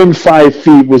within 5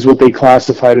 feet was what they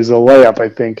classified as a layup, I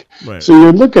think. Right. So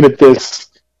you're looking at this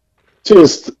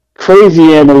just crazy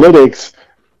analytics,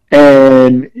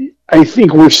 and I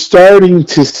think we're starting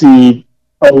to see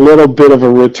a little bit of a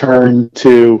return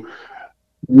to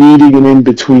needing an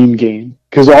in-between game,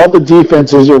 because all the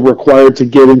defenses are required to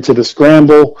get into the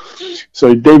scramble,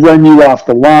 so they run you off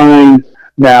the line.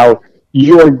 Now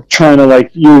you're trying to, like,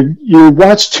 you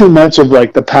watch too much of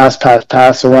like the pass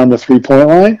around the 3-point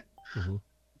line. Mm-hmm.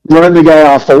 Run the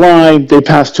guy off the line, they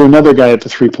pass to another guy at the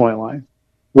 3-point line.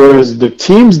 Whereas the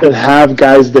teams that have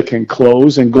guys that can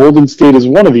close, and Golden State is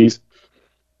one of these,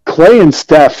 Clay and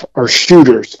Steph are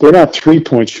shooters. They're not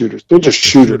 3-point shooters. They're just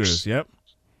shooters. Yep.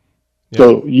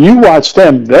 So you watch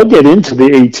them, they'll get into the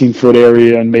 18-foot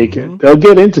area and make it. They'll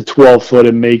get into 12-foot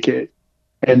and make it.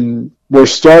 And we're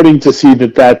starting to see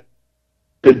that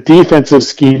the defensive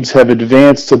schemes have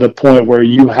advanced to the point where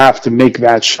you have to make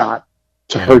that shot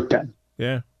to hurt them.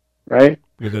 Yeah. Right?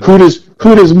 Who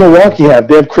does Milwaukee have?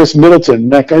 They have Chris Middleton.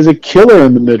 That guy's a killer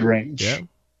in the mid-range. Yeah.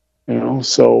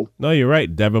 So. No, you're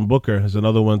right. Devin Booker is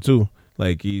another one too.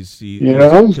 Like he's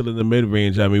killing the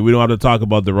mid-range. I mean, we don't have to talk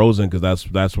about DeRozan because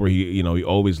that's where he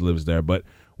always lives there. But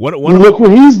look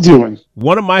what he's doing.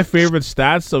 One of my favorite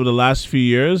stats of the last few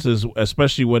years is,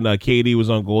 especially when KD was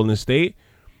on Golden State,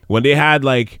 when they had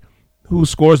like who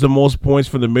scores the most points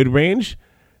from the mid-range.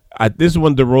 This is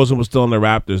when DeRozan was still on the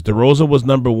Raptors. DeRozan was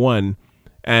number 1,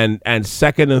 and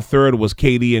second and third was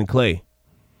KD and Clay.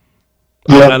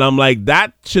 Yep. And I'm like,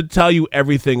 that should tell you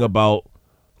everything about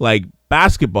like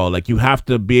basketball. Like you have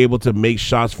to be able to make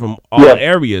shots from all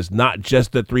areas, not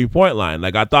just the 3-point line.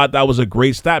 Like I thought that was a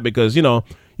great stat because you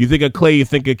think of Clay, you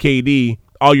think of KD,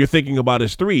 all you're thinking about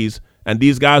is threes, and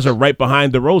these guys are right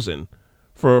behind DeRozan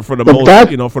for the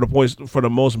most for the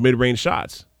most mid-range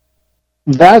shots.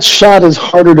 that shot is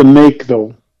harder to make,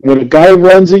 though. When a guy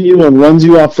runs at you and runs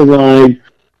you off the line,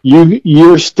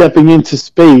 you're stepping into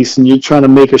space and you're trying to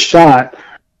make a shot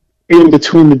in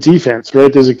between the defense,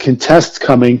 right? There's a contest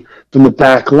coming from the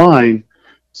back line.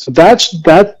 So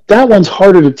that one's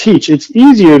harder to teach. It's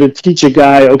easier to teach a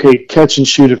guy, okay, catch and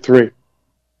shoot a three.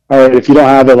 All right, if you don't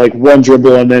have it, like one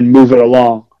dribble and then move it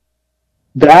along.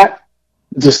 That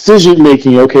decision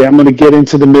making, okay, I'm going to get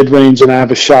into the mid range and I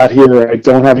have a shot here, or I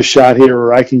don't have a shot here,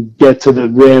 or I can get to the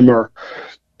rim, or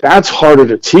that's harder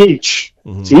to teach.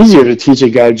 Mm-hmm. It's easier to teach a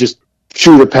guy just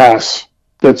shoot a pass.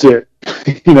 That's it.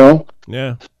 You know?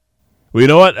 Yeah. Well, you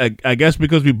know what? I guess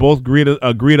because we both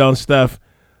agreed on Steph,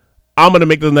 I'm gonna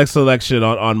make the next selection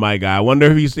on my guy. I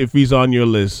wonder if he's on your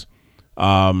list.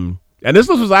 And this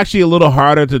list was actually a little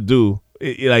harder to do.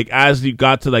 Like as you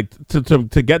got to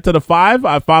to get to the 5,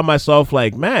 I found myself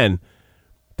like, man,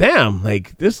 damn,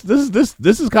 like this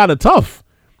is kind of tough.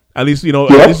 At least at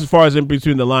least as far as in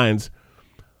between the lines.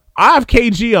 I have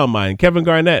KG on mine, Kevin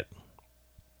Garnett.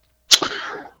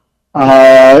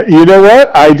 You know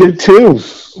what? I did too.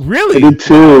 Really? I did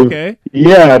too. Oh, okay.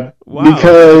 Yeah, wow.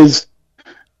 Because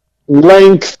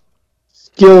length,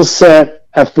 skill set,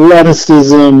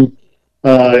 athleticism,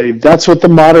 that's what the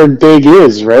modern big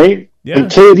is, right? Yeah. And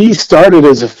KD started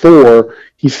as a 4,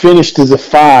 he finished as a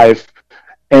 5,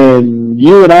 and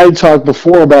you and I talked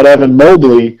before about Evan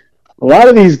Mobley. A lot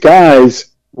of these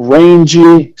guys,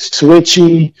 rangy,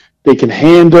 switchy, they can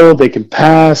handle, they can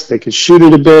pass, they can shoot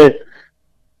it a bit.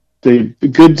 They're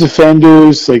good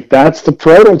defenders, like that's the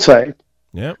prototype.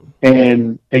 Yep.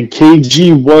 And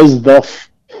KG was the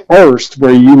first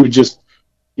where you just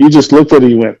looked at it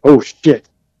and you went, oh shit.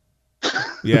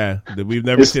 Yeah, we've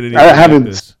never seen anything like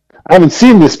this. I haven't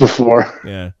seen this before.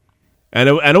 Yeah, and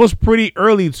it was pretty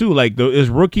early too. Like his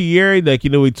rookie year, like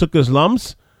he took his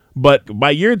lumps, but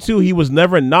by year 2 he was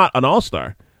never not an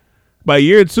all-star. By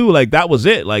year 2, like that was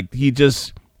it. Like he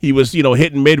was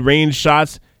hitting mid-range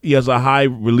shots. He has a high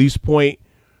release point.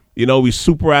 He's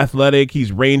super athletic.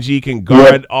 He's rangy. Can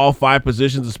guard all 5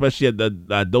 positions, especially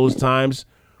at those times.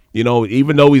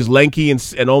 Even though he's lanky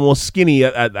and almost skinny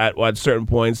at certain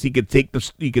points, he could take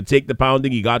the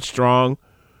pounding. He got strong.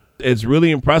 It's really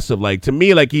impressive. Like to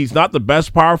me, like he's not the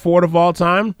best power forward of all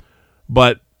time,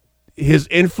 but his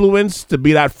influence to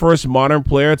be that first modern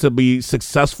player to be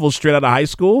successful straight out of high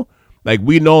school, like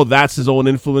we know that's his own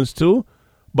influence too.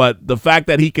 But the fact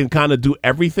that he can kind of do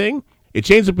everything, it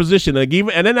changed the position. Like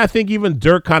and then I think even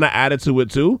Dirk kind of added to it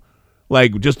too.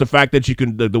 Like just the fact that you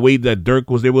can the way that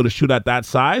Dirk was able to shoot at that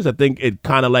size, I think it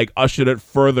kind of like ushered it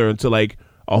further into like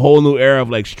a whole new era of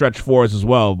like stretch fours as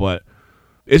well. But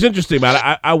it's interesting,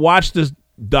 man. I watched this.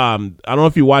 I don't know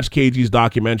if you watched KG's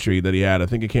documentary that he had. I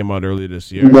think it came out earlier this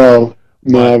year. No,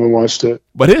 I haven't watched it.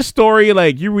 But his story,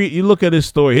 like you look at his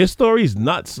story. His story is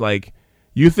nuts. Like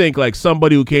you think like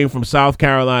somebody who came from South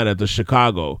Carolina to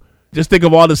Chicago. Just think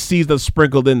of all the C's that's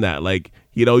sprinkled in that. Like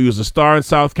he was a star in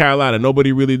South Carolina.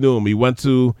 Nobody really knew him. He went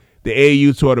to the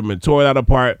AAU tournament, tore that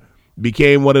apart,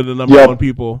 became one of the number 1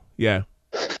 people. Yeah.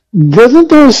 Wasn't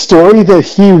there a story that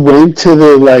he went to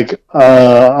the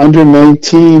under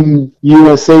 19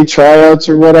 USA tryouts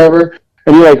or whatever,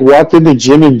 and he walked in the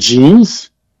gym in jeans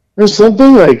or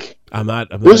something? Like I'm not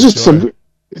just sure.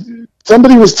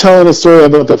 Somebody was telling a story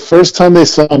about the first time they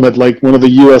saw him at one of the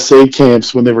USA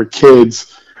camps when they were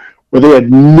kids, where they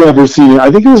had never seen it. I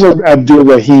think it was Abdul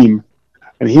Rahim,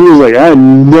 and he was like, "I've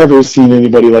never seen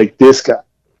anybody like this guy,"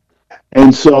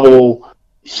 and so.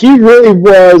 He really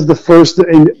was the first,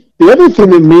 and the other thing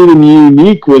that made him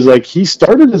unique was he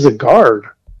started as a guard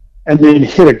and then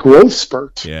hit a growth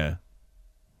spurt. Yeah.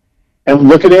 And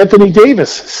look at Anthony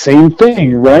Davis, same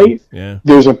thing, right? Yeah.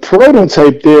 There's a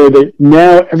prototype there that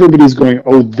now everybody's going,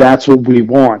 oh, that's what we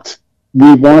want.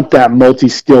 We want that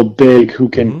multi-skilled big who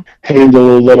can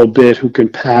handle a little bit, who can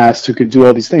pass, who can do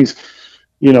all these things,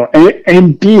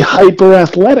 and be hyper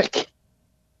athletic.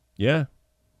 Yeah.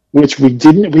 Which we'd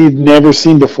never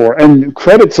seen before. And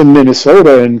credit to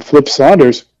Minnesota and Flip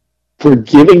Saunders for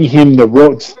giving him the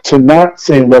ropes to not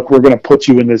say, look, we're going to put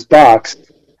you in this box.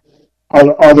 On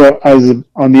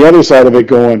the other side of it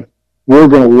going, we're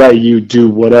going to let you do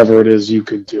whatever it is you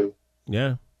can do.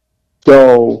 Yeah.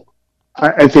 So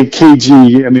I think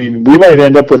KG, we might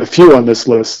end up with a few on this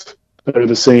list that are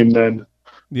the same then.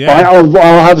 Yeah, I'll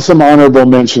have some honorable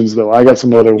mentions though. I got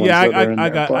some other ones. Yeah,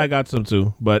 I got some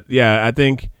too. But yeah, I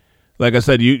think, like I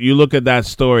said, you look at that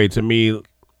story to me,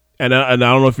 and I don't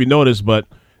know if you noticed, but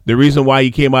the reason why he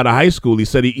came out of high school, he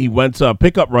said he went to a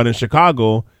pickup run in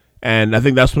Chicago, and I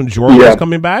think that's when Jordan was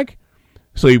coming back.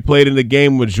 So he played in the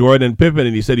game with Jordan and Pippen,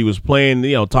 and he said he was playing,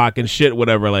 talking shit,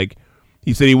 whatever. Like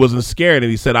he said he wasn't scared,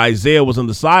 and he said Isaiah was on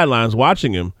the sidelines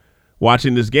watching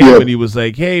this game, and he was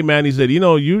like, "Hey, man," he said,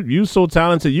 you so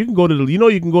talented, you can go to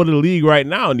the league right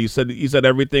now." And he said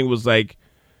everything was like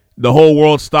the whole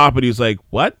world stopped, and he was like,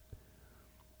 "What?"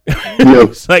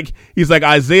 He's like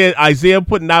Isaiah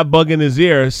putting that bug in his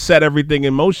ear set everything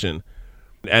in motion.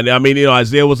 And I mean,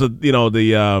 Isaiah was he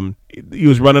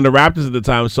was running the Raptors at the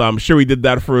time, so I'm sure he did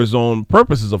that for his own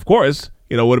purposes. Of course,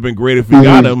 it would have been great if we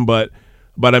got him, but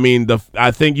I mean, I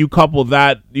think you couple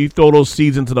that, you throw those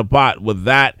seeds into the pot with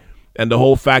that, and the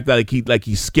whole fact that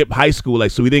he skipped high school,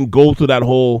 so he didn't go through that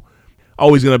whole,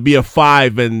 he's gonna be a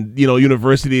 5 and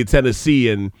University of Tennessee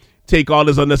and take all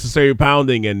this unnecessary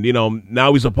pounding, and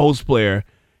now he's a post player.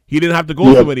 He didn't have to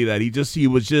go through any of that.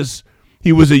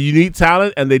 He was a unique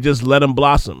talent, and they just let him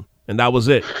blossom, and that was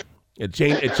it. It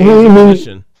changed the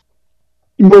position.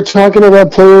 We're talking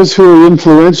about players who are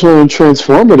influential and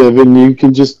transformative, and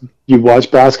you watch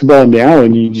basketball now,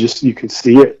 and you can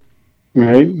see it,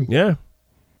 right? Yeah.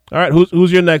 All right.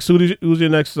 Who's your next? Who's your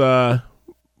next guy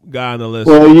on the list?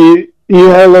 Well, you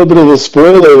had a little bit of a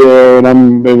spoiler there,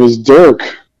 and it was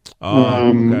Dirk. Oh,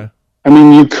 okay. I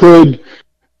mean, you could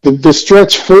the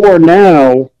stretch 4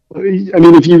 now. I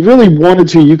mean, if you really wanted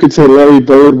to, you could say Larry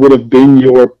Bird would have been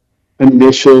your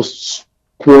initial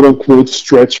quote-unquote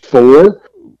stretch 4.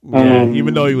 Yeah,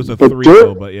 even though he was a 3,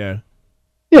 though, but yeah.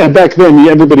 Yeah, back then,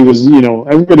 everybody was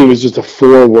just a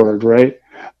forward, right?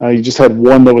 You just had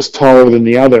one that was taller than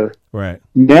the other. Right.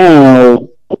 Now,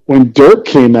 when Dirk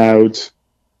came out,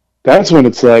 that's when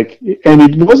it's like, and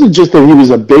it wasn't just that he was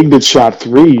a big that shot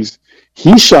threes.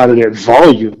 He shot it at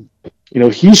volume.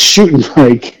 He's shooting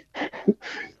like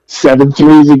 7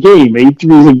 threes a game, 8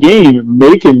 threes a game,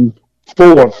 making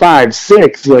 4, 5,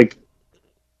 6.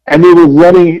 And they were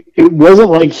running. It wasn't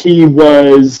like he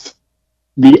was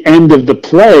the end of the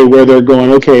play where they're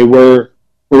going, okay, we're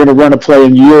going to run a play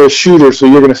and you're a shooter, so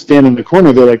you're going to stand in the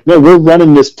corner. They're like, no, we're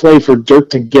running this play for Dirk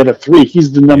to get a 3.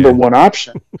 He's the number one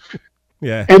option.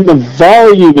 Yeah. And the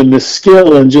volume and the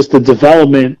skill and just the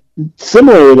development,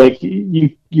 similar, like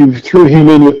you threw him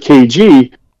in with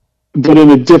KG, but in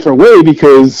a different way,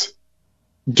 because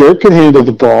Dirk could handle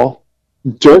the ball.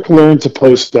 Dirk learned to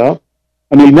post up.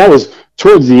 I mean, that was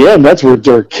towards the end. That's where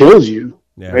Dirk kills you,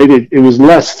 right? It was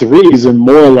less threes and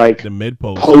more like the mid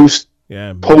post,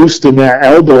 post and that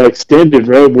elbow extended,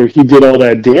 right, where he did all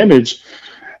that damage.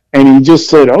 And he just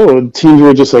said, teams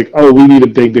were just like, we need a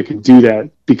big that can do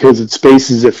that because it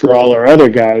spaces it for all our other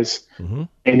guys. Mm-hmm.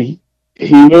 And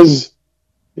he was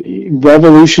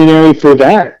revolutionary for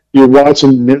that. You're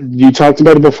watching, you talked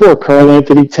about it before, Karl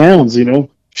Anthony Towns,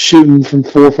 shooting from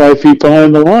 4 or 5 feet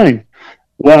behind the line.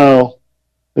 Well,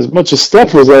 as much as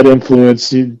Steph was that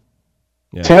influence,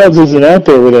 Towns isn't out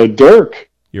there without Dirk.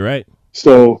 You're right.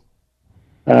 So,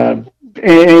 when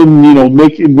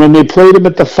they played him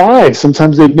at the 5,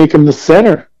 sometimes they'd make him the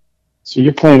center. So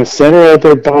you're playing a center out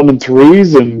there bombing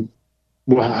threes, and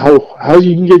how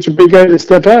you can get your big guy to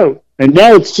step out? And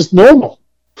now it's just normal.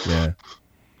 Yeah,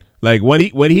 like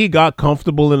when he got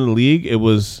comfortable in the league, it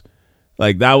was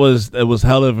like it was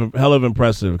hell of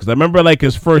impressive. Because I remember like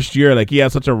his first year, like he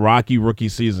had such a rocky rookie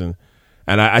season,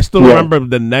 and I still remember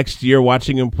the next year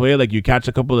watching him play. Like you catch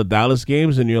a couple of Dallas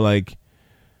games, and you're like,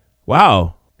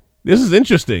 wow. This is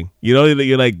interesting.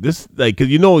 You're like this, like, because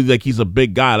like he's a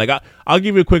big guy. Like I'll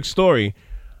give you a quick story.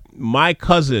 My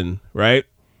cousin, right,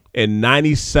 in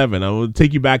 '97, I'm gonna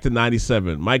take you back to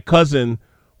 '97. My cousin,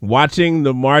 watching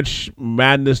the March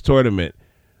Madness tournament,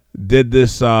 did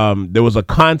this. There was a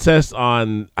contest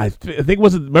on. I think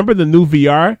remember the new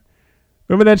VR?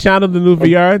 Remember that channel, the new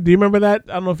VR? Do you remember that?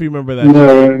 I don't know if you remember that.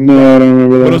 No, I don't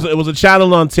remember that. But it was a channel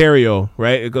in Ontario,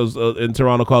 right? It goes in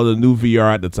Toronto called the new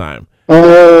VR at the time.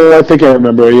 Oh, I think I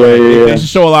remember. Yeah. They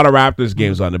show a lot of Raptors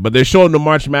games on it, but they're showing the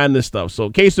March Madness stuff. So,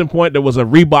 case in point, there was a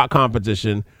Reebok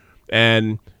competition,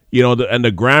 and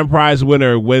the grand prize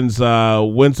winner wins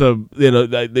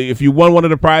if you won one of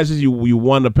the prizes, you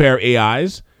won a pair of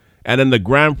AIs, and then the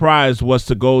grand prize was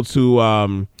to go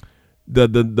to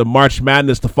the March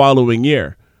Madness the following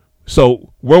year.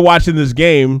 So we're watching this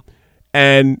game,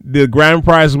 and the grand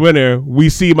prize winner,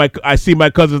 I see my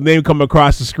cousin's name come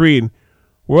across the screen.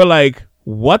 We're like,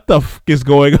 what the f is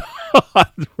going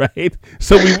on, right?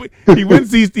 So he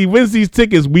wins these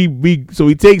tickets. So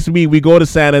he takes me. We go to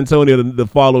San Antonio the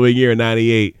following year in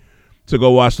 '98 to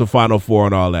go watch the Final Four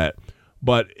and all that.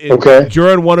 But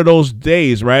during one of those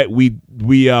days, right, we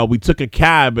took a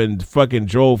cab and fucking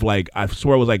drove, like, I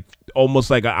swear it was like almost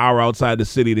like an hour outside the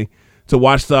city to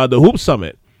watch the Hoop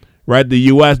Summit, right? The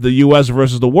U.S.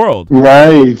 versus the world,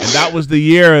 right? And that was the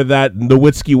year that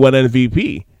Nowitzki won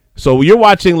MVP. So you're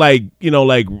watching Rashard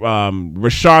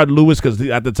Lewis, because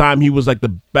at the time he was like the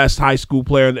best high school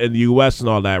player in the U.S. and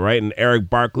all that, right? And Eric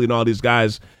Barkley and all these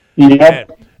guys.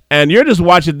 Yep. And you're just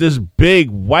watching this big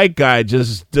white guy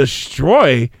just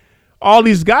destroy all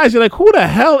these guys. You're like, who the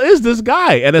hell is this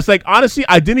guy? And it's like, honestly,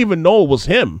 I didn't even know it was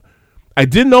him. I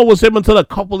didn't know it was him until a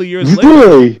couple of years later.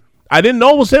 Really? I didn't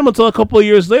know it was him until a couple of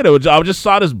years later. I just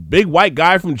saw this big white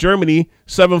guy from Germany,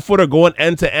 7-footer, going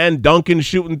end to end, dunking,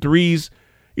 shooting threes,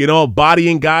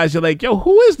 bodying guys. You're like, yo,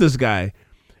 who is this guy?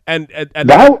 And then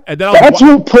that's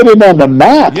what put him on the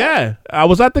map. Yeah, I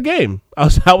was at the game. I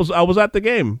was at the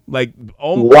game. Like,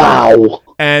 oh wow.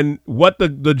 And what the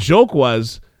joke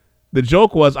was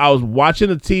I was watching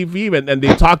the TV and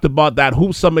they talked about that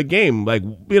Hoop Summit game. Like,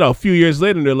 a few years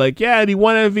later, and they're like, yeah, and he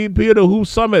won MVP of the Hoop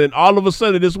Summit, and all of a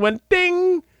sudden it just went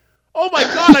ding. Oh my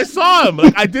God, I saw him.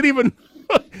 Like, I didn't even.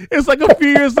 It's like a few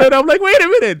years later. I'm like, wait a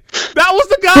minute, that was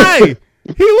the guy.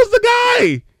 He was the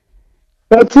guy.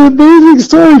 That's an amazing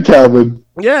story, Calvin.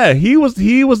 Yeah, he was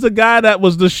the guy that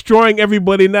was destroying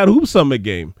everybody in that Hoop Summit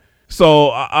game.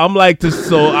 So I'm like,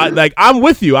 I'm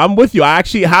with you. I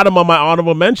actually had him on my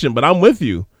honorable mention, but I'm with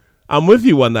you. I'm with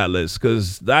you on that list,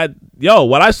 because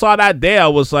what I saw that day, I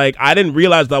was like, I didn't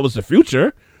realize that was the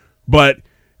future, but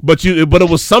it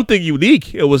was something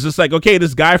unique. It was just like, okay,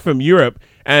 this guy from Europe,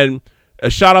 and a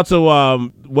shout out to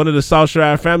one of the South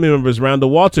Shore family members,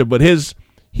 Randall Walter, but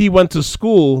he went to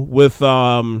school with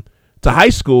to high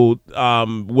school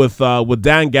with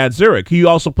Dan Gadzurik. He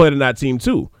also played in that team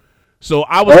too. So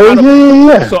I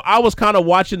was So I was kind of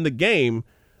watching the game.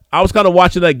 I was kind of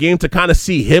watching that game to kind of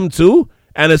see him too.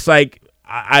 And it's like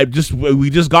we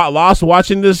just got lost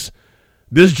watching this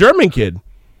German kid.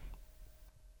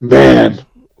 Man.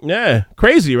 Yeah,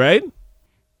 crazy, right?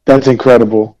 That's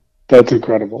incredible.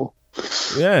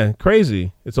 Yeah,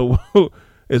 crazy.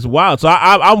 It's wild. So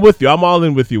I'm with you. I'm all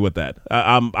in with you with that.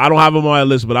 I don't have him on my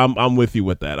list, but I'm with you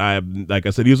with that. Like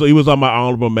I said, he was on my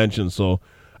honorable mention. So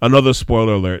another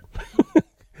spoiler alert.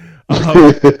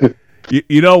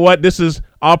 You know what?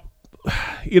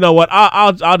 You know what?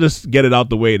 I'll just get it out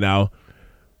the way now.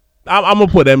 I'm gonna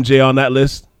put MJ on that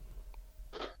list.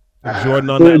 Jordan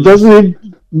on that list.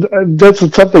 That's a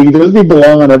tough thing. Doesn't he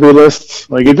belong on every list?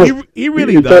 Like he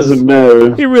really doesn't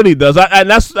matter. He really does.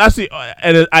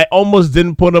 And I almost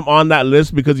didn't put him on that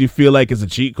list because you feel like it's a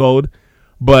cheat code,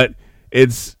 but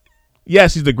he's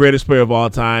the greatest player of all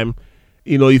time.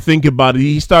 You think about it.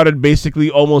 He started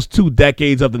basically almost 2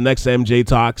 decades of the next MJ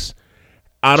talks.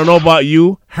 I don't know about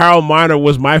you. Harold Miner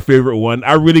was my favorite one.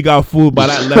 I really got fooled by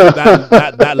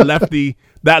that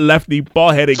lefty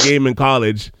ball-headed game in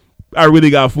college. I really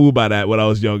got fooled by that when I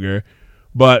was younger.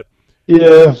 But,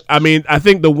 yeah, I mean, I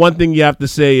think the one thing you have to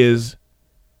say is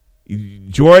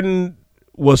Jordan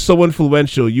was so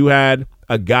influential. You had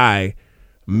a guy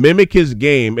mimic his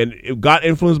game, and it got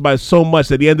influenced by so much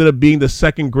that he ended up being the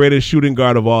second greatest shooting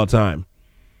guard of all time.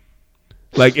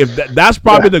 Like, if that's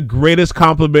probably the greatest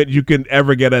compliment you can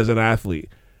ever get as an athlete.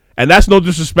 And that's no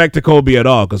disrespect to Kobe at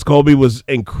all, because Kobe was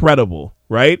incredible,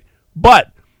 right?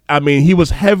 But, I mean, he was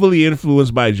heavily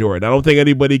influenced by Jordan. I don't think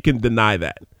anybody can deny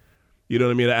that. You know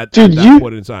what I mean? At that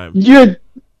point in time. You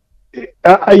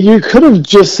could have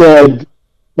just said,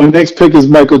 my next pick is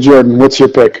Michael Jordan. What's your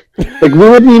pick? Like, we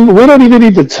don't even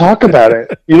need to talk about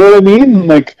it. You know what I mean?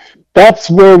 Like, that's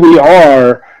where we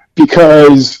are,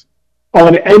 because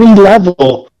on any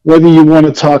level, whether you want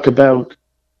to talk about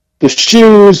the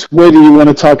shoes, whether you want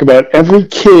to talk about every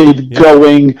kid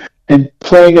going and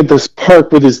playing at this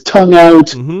park with his tongue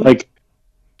out, like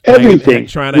everything.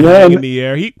 Trying to hang in the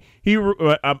air.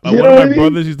 One of my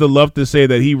brothers used to love to say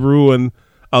that he ruined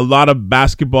a lot of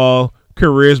basketball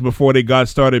careers before they got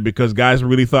started because guys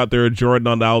really thought they were Jordan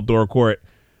on the outdoor court,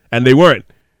 and they weren't.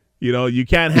 You know, you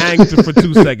can't hang for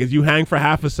 2 seconds. You hang for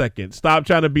half a second. Stop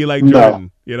trying to be like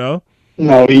Jordan, you know?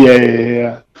 No,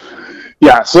 yeah.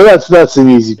 So that's an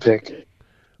easy pick.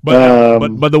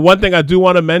 But the one thing I do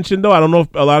want to mention, though, I don't know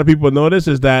if a lot of people notice,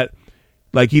 is that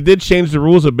like he did change the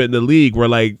rules a bit in the league, where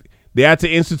like they had to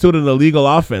institute an illegal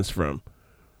offense for him.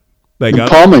 Like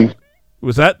palming.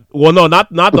 Was that? Well, no, not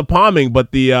the palming,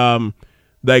 but the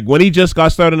like when he just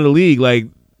got started in the league, like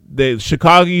the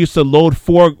Chicago used to load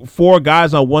four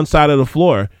guys on one side of the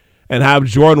floor and have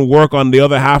Jordan work on the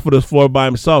other half of the floor by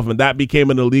himself, and that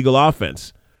became an illegal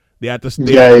offense. They had to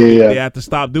They had to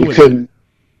stop doing it.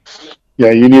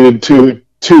 Yeah, you needed two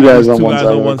guys on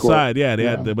one side. Yeah, they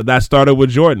had to, but that started with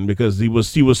Jordan because he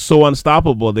was so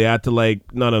unstoppable. They had to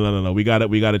like no. We got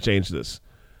to change this.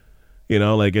 You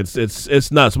know, like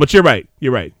it's nuts. But you're right.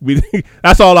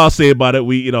 That's all I'll say about it.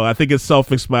 I think it's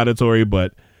self-explanatory,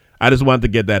 but I just wanted to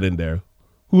get that in there.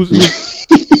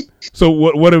 So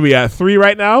what are we at? 3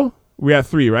 right now? We're at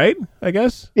 3, right? I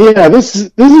guess. Yeah, this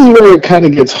is where it kind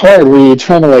of gets hard, where you're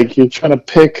trying to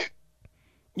pick.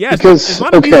 Yeah, because it's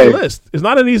not an easy list. It's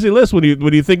not an easy list when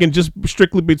you're thinking just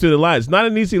strictly between the lines. It's not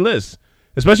an easy list,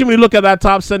 especially when you look at that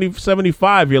top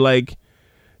 75. You're like,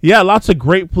 yeah, lots of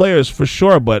great players for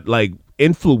sure, but like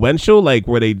influential, like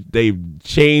where they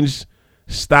change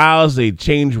styles, they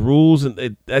change rules,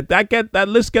 and that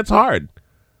list gets hard.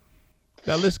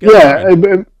 That list gets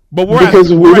hard. But we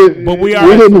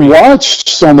didn't watch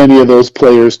so many of those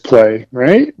players play,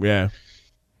 right? Yeah.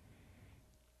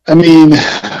 I mean,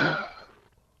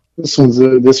 this one's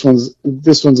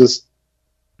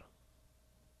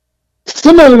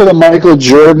similar to the Michael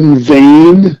Jordan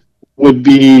vein would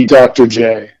be Dr.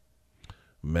 J.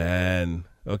 Man,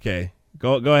 okay,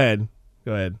 go ahead.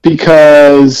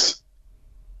 Because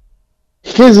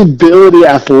his ability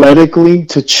athletically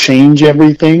to change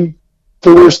everything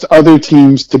forced other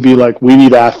teams to be like, we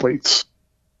need athletes.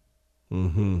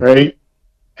 Mm-hmm. Right?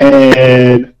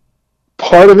 And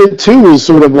part of it, too, is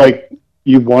sort of like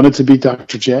you wanted to be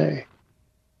Dr. J.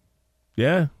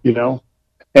 Yeah. You know?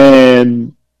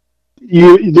 And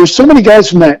there's so many guys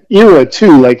from that era,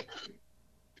 too. Like,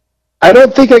 I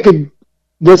don't think I could...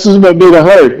 This is what made it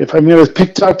hard. If I'm going to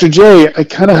pick Dr. J, I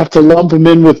kind of have to lump him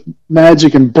in with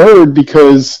Magic and Bird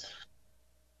because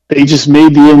they just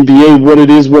made the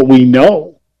NBA what we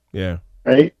know. Yeah.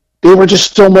 Right? They were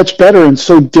just so much better and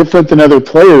so different than other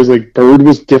players. Like, Bird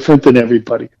was different than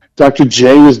everybody. Dr.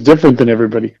 J was different than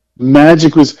everybody.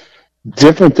 Magic was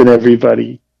different than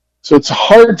everybody. So it's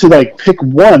hard to, like, pick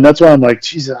one. That's why I'm like,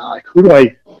 Jesus, like, who do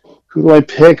I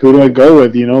pick? Who do I go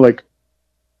with? You know, like,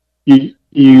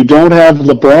 you don't have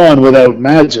LeBron without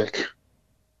Magic.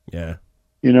 Yeah.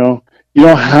 You know, you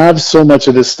don't have so much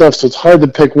of this stuff, so it's hard to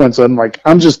pick one. So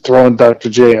I'm just throwing Dr.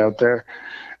 J out there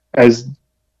as,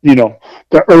 you know,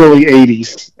 the early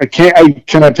 80s.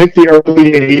 Can I pick the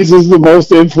early 80s as the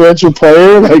most influential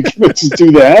player? Like, let's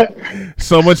do that.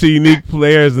 So much of unique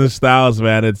players and styles,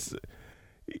 man. It's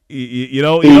you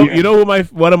know who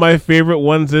one of my favorite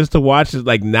ones is to watch is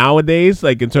like nowadays,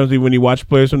 like in terms of when you watch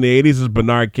players from the 80s, is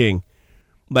Bernard King.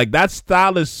 Like that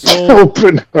style is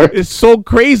it's so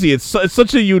crazy. It's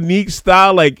such a unique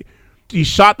style. Like he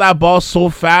shot that ball so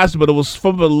fast, but it was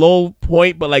from a low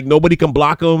point, but like nobody can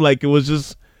block him. Like it was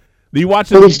just you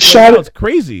watch it. It's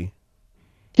crazy.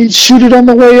 He'd shoot it on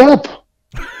the way up.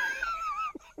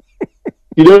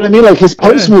 You know what I mean? Like his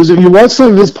post moves. If you watch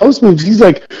some of his post moves, he's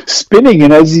like spinning,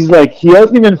 and as he's like, he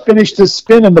hasn't even finished his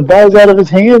spin, and the ball's out of his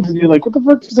hands, and you're like, what the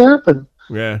fuck just happened?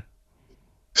 Yeah.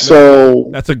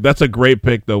 So that's a great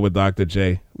pick though with Dr.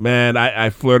 J. Man, I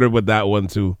flirted with that one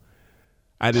too.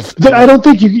 But I don't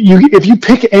think you if you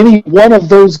pick any one of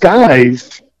those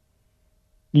guys,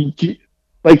 they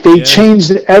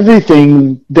changed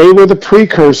everything. They were the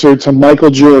precursor to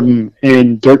Michael Jordan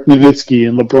and Dirk Nowitzki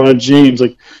and LeBron James.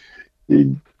 Like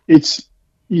it's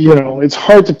it's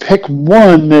hard to pick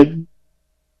one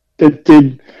that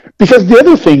did, because the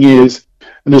other thing is.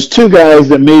 And there's two guys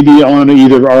that may be on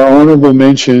either our honorable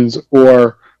mentions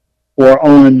or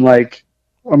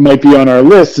might be on our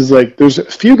list. Is like there's a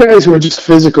few guys who are just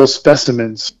physical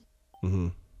specimens, mm-hmm.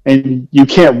 and you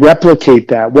can't replicate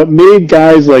that. What made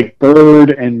guys like Bird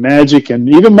and Magic and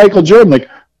even Michael Jordan, like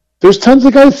there's tons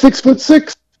of guys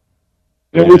 6'6".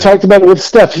 We talked about it with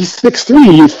Steph. He's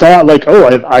 6'3". You thought like, oh,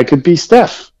 I could be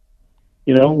Steph,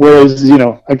 Whereas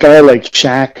a guy like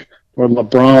Shaq or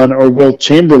LeBron or Wilt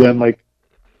Chamberlain, like.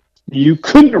 You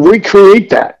couldn't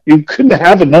recreate that. You couldn't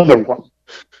have another one.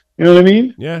 You know what I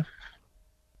mean? Yeah.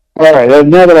 All right.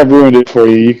 Now that I've ruined it for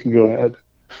you, you can go ahead.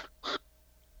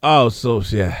 Oh, so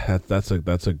yeah, that's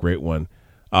a great one.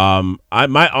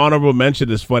 My honorable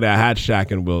mention is funny. I had Shaq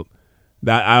and Wilt.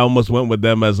 That I almost went with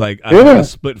them as like a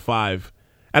split 5.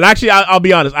 And actually, I'll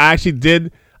be honest.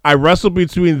 I wrestled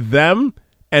between them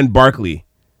and Barkley.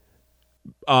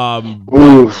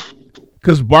 Oof.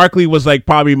 Because Barkley was like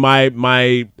probably my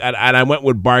and I went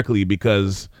with Barkley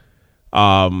because,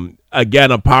 again,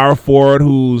 a power forward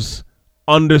who's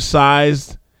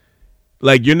undersized.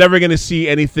 Like you're never gonna see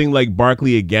anything like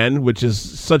Barkley again, which is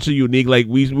such a unique. Like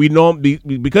we know him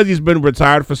because he's been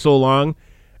retired for so long,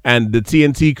 and the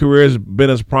TNT career has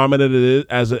been as prominent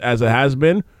as it has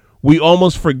been. We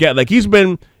almost forget. Like he's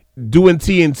been doing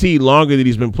TNT longer than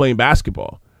he's been playing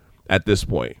basketball at this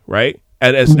point, right?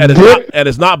 And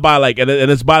it's not by like and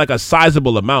it's by like a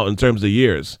sizable amount in terms of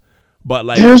years, but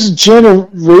like there's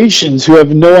generations who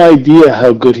have no idea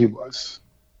how good he was.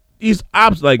 He's I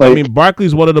mean,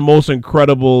 Barkley's one of the most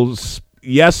incredible,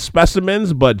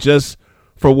 specimens, but just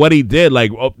for what he did,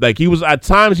 like he was at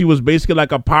times he was basically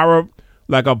like a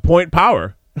point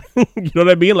power. You know what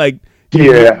I mean? Like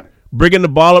Yeah. bringing the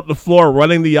ball up the floor,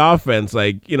 running the offense.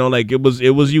 Like, like it was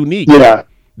unique. Yeah.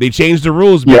 They changed the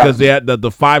rules because they had the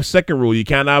 5-second rule. You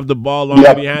can't have the ball longer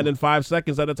in your hand than 5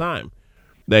 seconds at a time.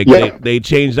 Like they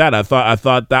changed that. I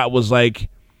thought that was like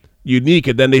unique.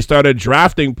 And then they started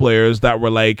drafting players that were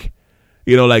like,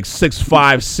 like 6'5",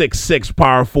 6'6"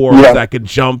 power forwards that could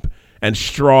jump and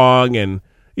strong and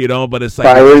but it's like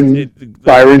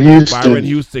Byron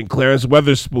Houston, Clarence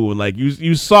Weatherspoon. Like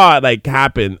you saw it like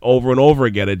happen over and over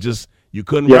again. It just you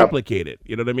couldn't replicate it.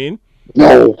 You know what I mean?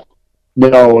 No.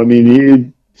 I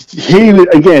mean he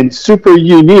again super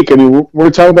unique. I mean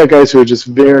we're talking about guys who are just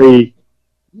very.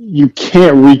 You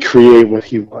can't recreate what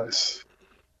he was.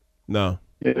 No.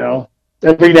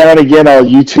 Every now and again I'll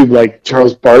YouTube like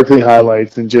Charles Barkley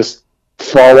highlights and just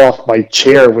fall off my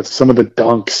chair with some of the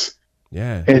dunks.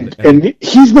 Yeah. And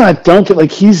he's not dunking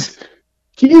like he's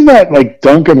not like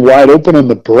dunking wide open on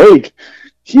the break.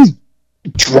 He's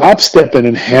drop stepping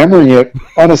and hammering it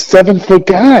on a 7-foot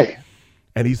guy.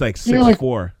 And he's like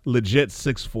 6'4", legit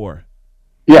 6'4".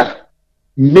 Yeah.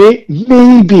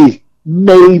 Maybe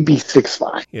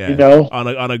 6'5". Yeah.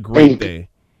 On a great day.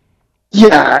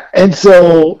 Yeah. And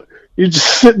so you're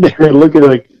just sitting there and looking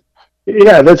like,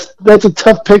 yeah, that's a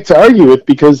tough pick to argue with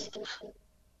because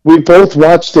we both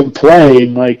watched him play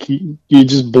and like you're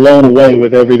just blown away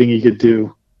with everything he could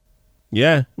do.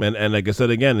 Yeah, and like I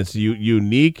said again, it's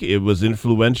unique. It was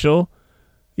influential.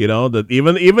 That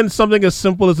even something as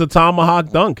simple as a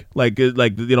tomahawk dunk, like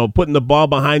putting the ball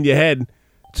behind your head,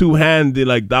 two-hand,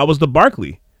 like that was the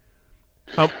Barkley.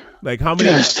 How many?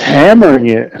 Just hammering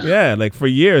it. Yeah, like for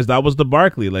years that was the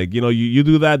Barkley. Like you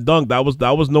do that dunk, that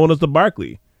was known as the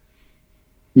Barkley.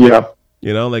 Yeah.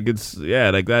 Like it's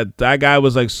like that guy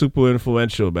was like super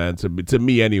influential, man. To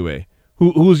me anyway.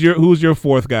 Who's your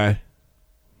fourth guy?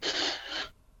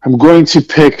 I'm going to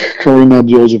pick Kareem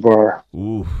Abdul-Jabbar.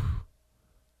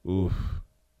 Oof.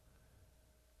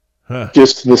 Huh.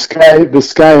 Just the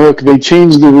sky hook. They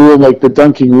changed the rule, like the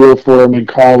dunking rule for him in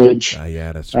college.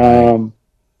 Yeah, that's right.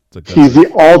 He's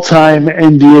the all-time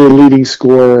NBA leading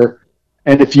scorer,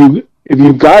 and if you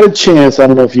got a chance, I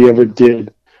don't know if you ever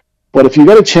did, but if you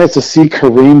got a chance to see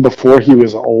Kareem before he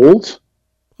was old,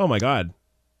 oh my God,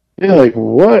 yeah, like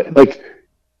what? Like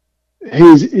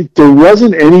there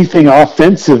wasn't anything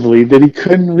offensively that he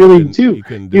couldn't really do.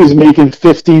 He was making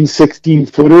 15, 16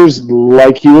 footers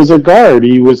like he was a guard.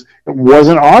 It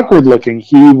wasn't awkward looking.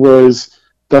 He was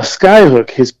the sky hook,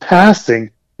 his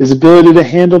passing, his ability to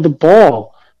handle the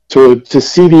ball, to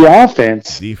see the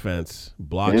offense, defense,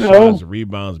 block shots,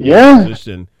 rebounds,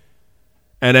 position.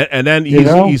 And then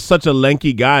he's such a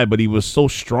lanky guy, but he was so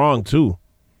strong too.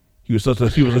 He was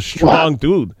a strong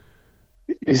dude.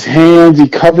 His hands, he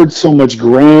covered so much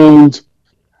ground.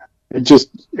 It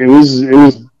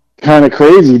was kind of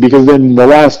crazy because then the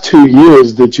last 2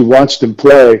 years that you watched him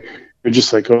play, you're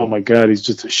just like, oh my God, he's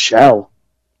just a shell.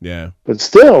 Yeah. But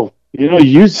still,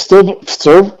 you still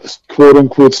quote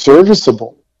unquote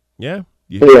serviceable. Yeah.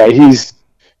 Yeah, he's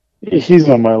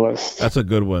on my list. That's a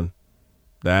good one.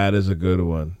 That is a good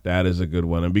one.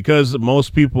 And because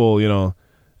most people,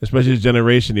 especially this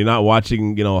generation, you're not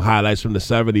watching, highlights from the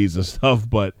 70s and stuff,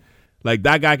 but like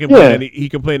that guy can play he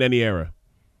can play in any era.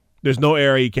 There's no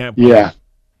era he can't play. Yeah.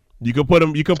 You could put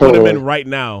him in right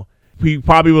now. He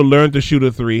probably would learn to shoot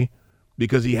a three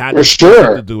because he had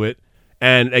to do it.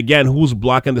 And again, who's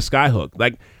blocking the sky hook?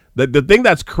 Like the thing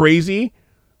that's crazy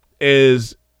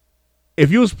is if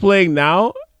he was playing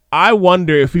now, I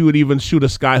wonder if he would even shoot a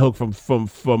sky hook from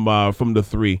the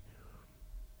three.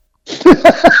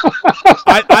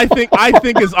 I think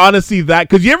it's honestly that,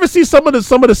 because you ever see some of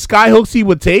the sky hooks he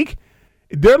would take?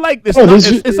 They're like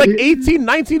it's like 18,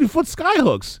 19 foot sky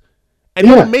hooks, and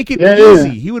he would make it easy.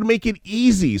 Yeah. He would make it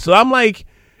easy. So I'm like,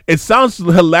 it sounds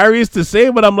hilarious to say,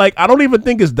 but I'm like, I don't even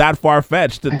think it's that far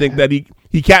fetched to think that he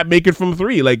can't make it from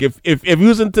three. Like if he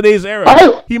was in today's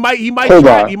era, he might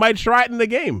try it in the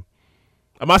game.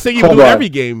 I'm not saying he would do every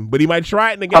game, but he might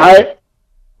try it in the game.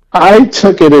 I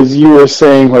took it as you were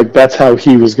saying, like that's how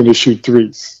he was going to shoot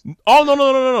threes. Oh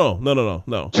no.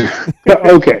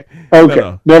 Okay.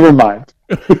 No. Never mind.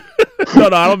 No,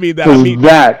 I don't mean that. I mean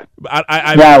that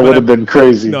would have been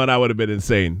crazy. No, that would have been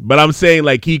insane. But I'm saying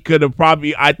like he could have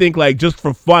probably. I think like just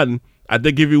for fun. I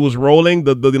think if he was rolling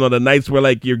the nights where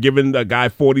like you're giving a guy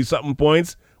 40 something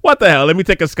points. What the hell? Let me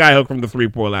take a sky hook from the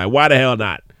 3-point line. Why the hell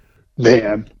not?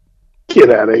 Man, get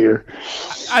out of here.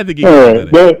 I think he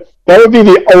could have. That would be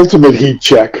the ultimate heat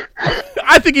check.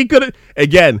 I think he could have.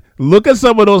 Again, look at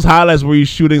some of those highlights where he's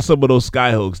shooting some of those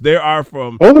sky hooks. They're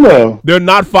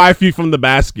not 5 feet from the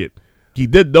basket. He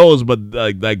did those, but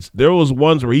like there was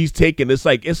ones where he's taking it's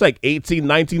like 18,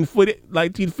 19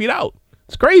 feet out.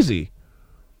 It's crazy.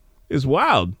 It's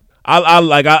wild.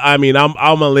 I mean, I'm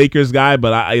a Lakers guy,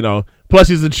 but plus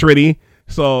he's a Trinity,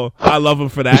 so I love him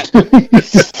for that.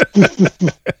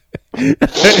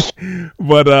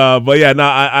 but yeah, no,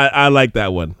 I like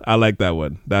that one. I like that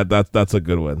one. That's a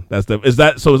good one. Is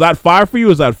that 5 for you?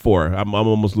 Or is that 4? I'm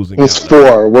almost losing. It's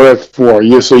 4. We're at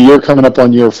 4. So you're coming up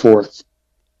on your 4th.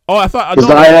 Oh, I thought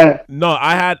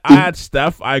I had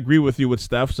Steph. I agree with you with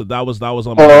Steph. So that was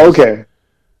on my list. Okay.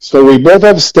 So we both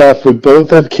have Steph. We both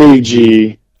have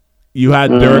KG. You had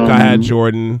Dirk. I had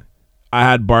Jordan. I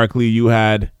had Barkley. You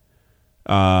had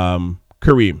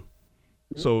Kareem.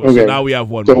 So now we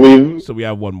have one more. So we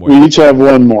have one more. We each have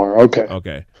one more. Okay.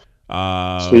 Okay.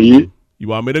 So you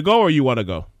want me to go or you want to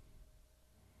go?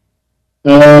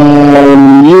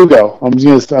 You go.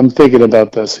 I'm thinking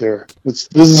about this here. This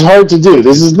is hard to do.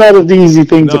 This is not an easy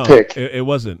thing to pick. It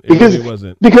wasn't. It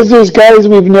wasn't. Because there's guys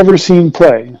we've never seen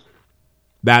play.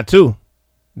 That too.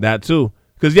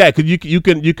 Because you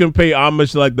can pay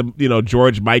homage to like the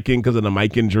George Mikan because of the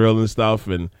Mikan drill and stuff,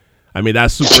 and I mean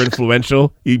that's super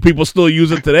influential. People still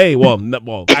use it today. Because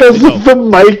of the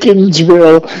Mikan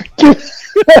drill.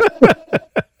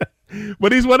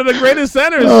 But he's one of the greatest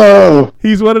centers. Oh.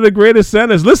 He's one of the greatest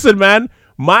centers. Listen, man,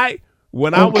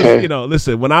 when I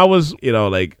was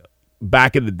like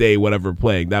back in the day, whatever,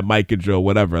 playing that Mikan drill,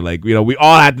 whatever, like we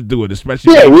all had to do it,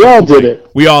 especially we all did it.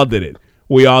 We all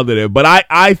did it. But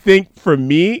I think for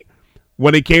me,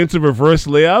 when it came to reverse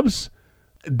layups,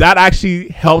 that actually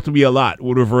helped me a lot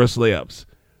with reverse layups.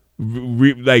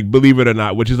 Like, believe it or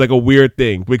not, which is like a weird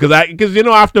thing because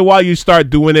after a while you start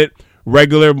doing it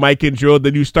regular Mikan drill,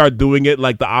 then you start doing it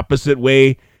like the opposite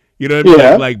way. You know what I mean?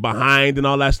 Yeah. Like behind and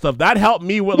all that stuff. That helped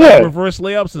me with like reverse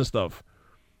layups and stuff.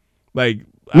 Like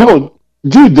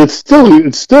dude, it's still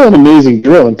an amazing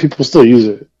drill and people still use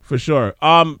it. For sure.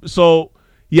 So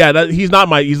yeah, he's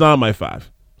not on my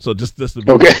 5. So just to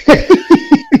be okay.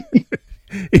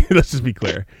 Let's just be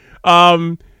clear.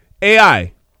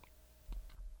 AI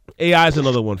is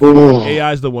another one for me.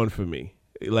 AI is the one for me.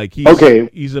 Like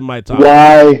he's in my top.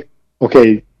 Why?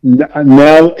 Okay,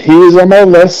 now he is on my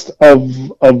list of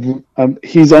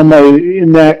he's on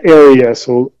in that area.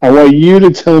 So I want you to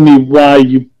tell me why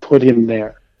you put him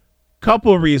there.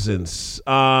 Couple reasons.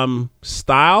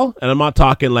 Style, and I'm not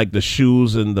talking like the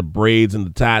shoes and the braids and the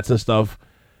tats and stuff.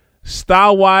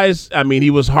 Style wise, I mean,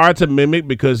 he was hard to mimic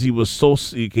because he was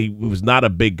he was not a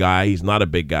big guy. He's not a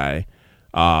big guy.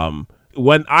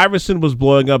 When Iverson was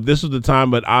blowing up, this was the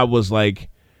time that I was like,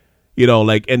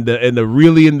 like in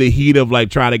the heat of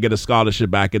like trying to get a scholarship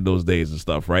back in those days and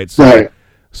stuff, right?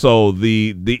 So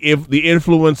the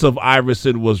influence of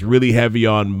Iverson was really heavy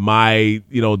on my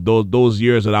those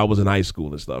years that I was in high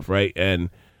school and stuff, right? And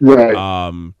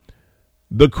the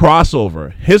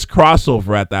crossover, his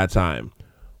crossover at that time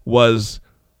was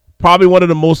probably one of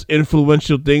the most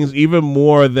influential things, even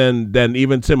more than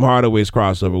even Tim Hardaway's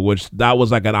crossover, which that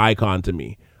was like an icon to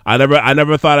me. I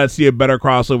never thought I'd see a better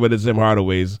crossover than Tim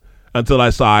Hardaway's until I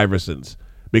saw Iverson's,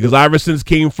 because Iverson's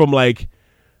came from like,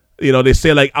 they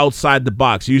say like outside the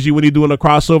box. Usually when you're doing a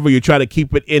crossover, you try to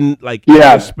keep it in like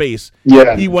in space.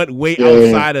 Yeah. He went way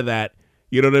outside of that.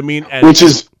 You know what I mean? And which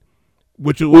is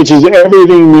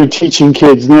everything we're teaching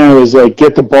kids now is like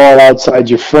get the ball outside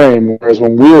your frame. Whereas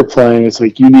when we were playing, it's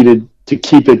like you needed to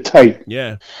keep it tight.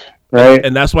 Yeah. Right.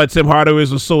 And that's why Tim Hardaway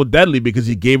was so deadly, because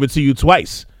he gave it to you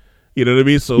twice. You know what I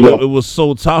mean? So it was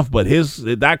so tough. But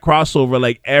that crossover,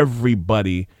 like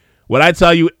everybody, when I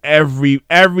tell you every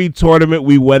tournament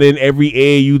we went in, every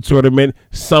AAU tournament,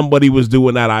 somebody was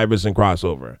doing that Iverson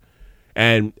crossover.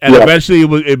 And eventually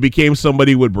it became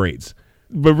somebody with braids.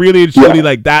 But really and truly,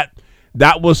 like that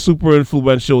was super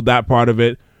influential, that part of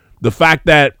it. The fact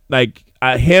that like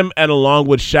him and along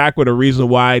with Shaq were the reason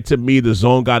why, to me, the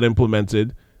zone got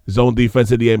implemented. Zone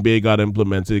defense in the NBA got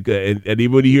implemented. And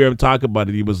even when you hear him talk about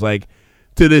it, he was like,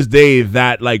 to this day,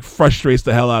 that like frustrates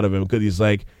the hell out of him, because he's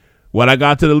like, when I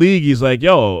got to the league, he's like,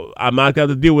 yo, I'm not going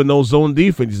to deal with no zone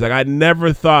defense. He's like, I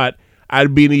never thought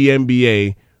I'd be in the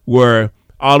NBA where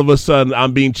all of a sudden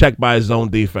I'm being checked by a zone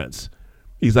defense.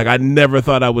 He's like, I never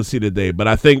thought I would see the day. But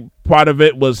I think part of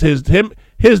it was his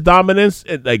dominance,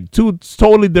 like two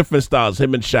totally different styles,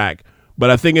 him and Shaq. But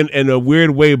I think in a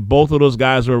weird way, both of those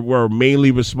guys were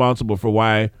mainly responsible for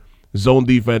why zone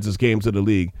defenses came to the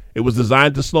league. It was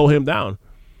designed to slow him down,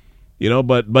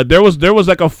 But there was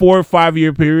like a 4 or 5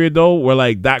 year period though where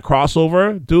like that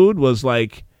crossover, dude, was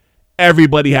like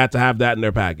everybody had to have that in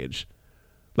their package.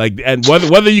 Like, and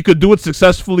whether you could do it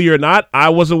successfully or not, I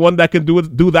wasn't one that could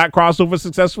do that crossover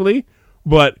successfully,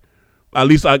 but at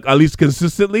least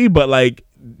consistently. But like,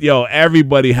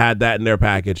 everybody had that in their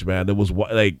package, man. It was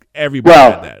like everybody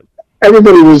had that.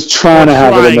 everybody was trying to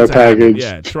have it in their package.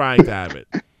 Yeah, trying to have it.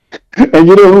 And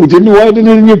you know who didn't want it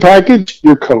in your package?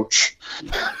 Your coach.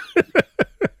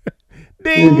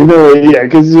 Ding. You know, yeah,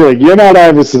 because you're not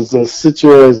Iverson, so sit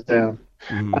your ass down.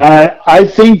 Mm-hmm. I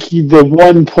think the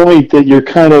one point that you're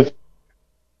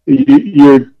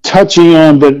touching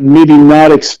on, but maybe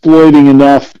not exploiting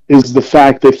enough, is the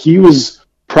fact that he was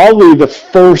probably the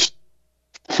first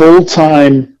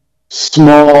full-time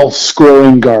small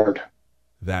scoring guard.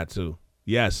 That too.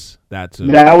 Yes, that too.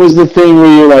 That was the thing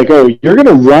where you're like, oh, you're going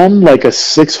to run like a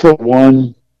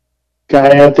 6'1"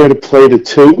 guy out there to play the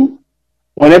 2?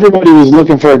 When everybody was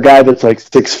looking for a guy that's like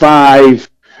 6'5",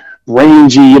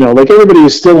 rangy, like everybody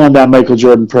was still on that Michael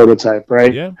Jordan prototype,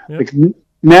 right? Yeah. Like,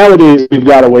 nowadays, we've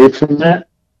got away from that.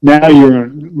 Now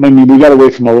we got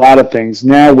away from a lot of things.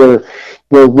 Now we're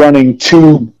running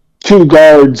two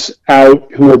guards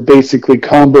out who are basically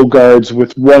combo guards,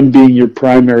 with one being your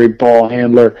primary ball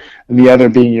handler and the other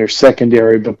being your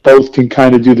secondary, but both can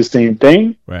kind of do the same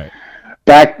thing. Right.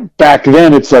 Back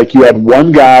then, it's like you had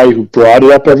one guy who brought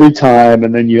it up every time,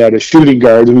 and then you had a shooting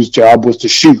guard whose job was to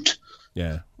shoot.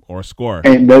 Yeah, or score.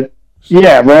 And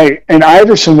yeah, right. And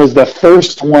Iverson was the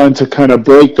first one to kind of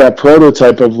break that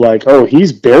prototype of like, oh,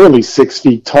 he's barely 6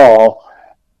 feet tall,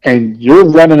 and you're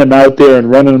running him out there and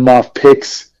running him off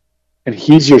picks, and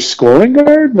he's your scoring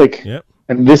guard? Like, yep.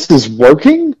 And this is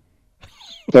working?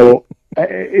 So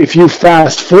if you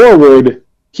fast forward,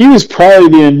 he was probably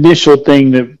the initial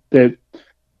thing that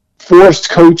forced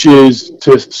coaches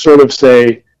to sort of say,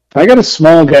 if I got a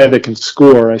small guy that can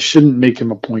score, I shouldn't make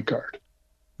him a point guard.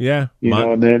 Yeah,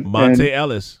 Monte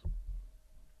Ellis.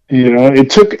 It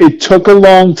took a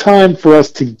long time for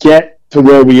us to get to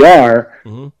where we are,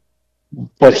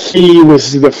 but he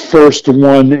was the first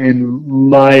one in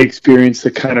my experience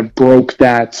that kind of broke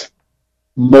that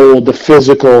mold, the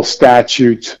physical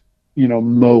statute,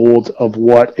 mold of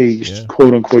what a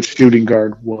quote unquote shooting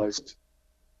guard was.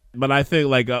 But I think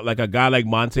like a guy like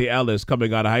Monte Ellis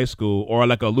coming out of high school, or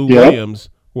like a Lou Williams,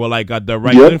 were like a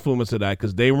direct influence of that,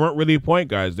 because they weren't really point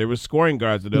guards; they were scoring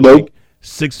guards. They're like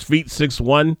 6 feet,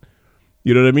 6'1".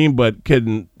 You know what I mean? But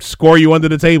can score you under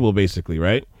the table, basically,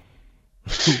 right?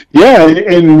 Yeah,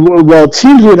 and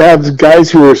teams would have guys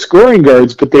who were scoring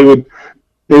guards, but they would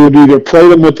either play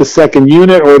them with the second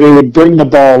unit or they would bring the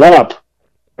ball up,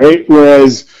 right?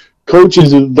 Whereas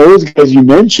coaches, those guys you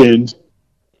mentioned,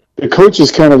 the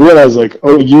coaches kind of realize like,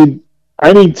 oh,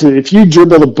 if you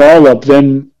dribble the ball up,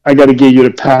 then I got to get you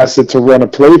to pass it to run a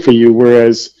play for you,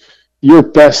 whereas your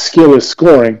best skill is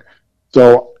scoring.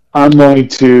 So I'm going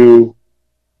to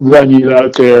run you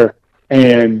out there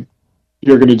and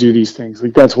you're going to do these things.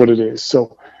 Like, that's what it is.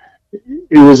 So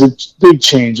it was a big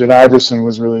change, and Iverson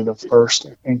was really the first,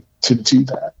 I think, to do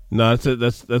that. No,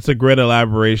 that's a great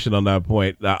elaboration on that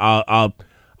point.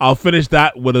 I'll finish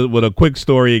that with a quick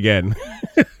story again.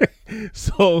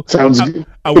 So sounds good.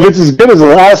 If it's as good as the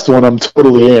last one, I'm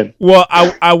totally in. Well,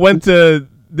 I went to.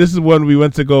 This is when we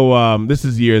went to go. This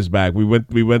is years back. We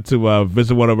went to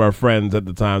visit one of our friends at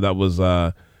the time. That was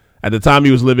at the time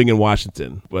he was living in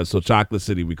Washington. So Chocolate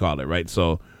City, we call it, right?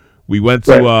 So we went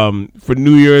to for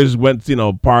New Year's, went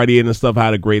partying and stuff.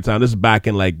 Had a great time. This is back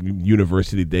in like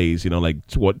university days, like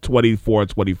 24,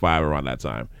 25 around that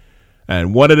time.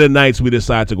 And one of the nights we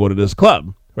decided to go to this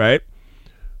club, right?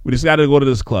 We decided to go to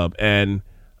this club, and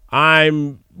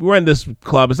we're in this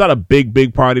club. It's not a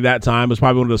big party that time. It's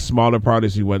probably one of the smaller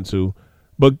parties we went to,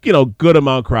 but good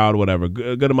amount crowd, whatever,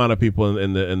 good amount of people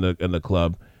in the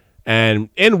club. And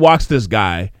in walks this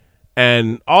guy,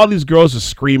 and all these girls are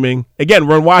screaming. Again,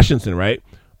 we're in Washington, right?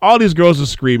 All these girls are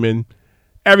screaming.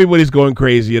 Everybody's going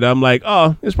crazy, and I'm like,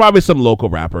 oh, it's probably some local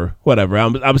rapper, whatever.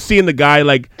 I'm seeing the guy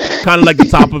like kind of like the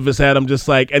top of his head. I'm just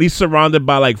like, and he's surrounded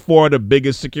by like 4 of the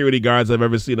biggest security guards I've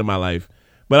ever seen in my life.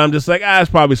 But I'm just like,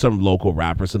 it's probably some local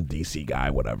rapper, some DC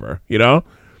guy, whatever,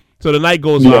 So the night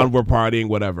goes on, we're partying,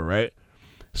 whatever, right?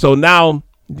 So now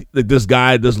this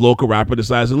local rapper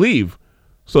decides to leave.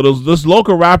 So this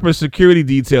local rapper security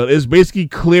detail is basically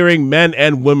clearing men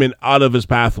and women out of his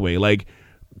pathway. Like,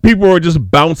 people were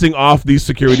just bouncing off these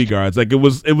security guards. Like,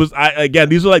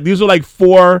 these are like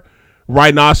 4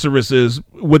 rhinoceroses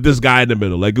with this guy in the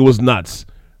middle. Like, it was nuts,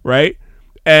 right?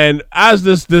 And as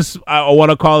this I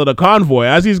want to call it a convoy,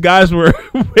 as these guys were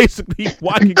basically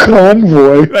walking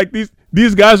convoy, like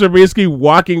these guys were basically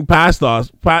walking past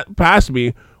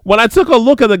me. When I took a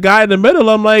look at the guy in the middle,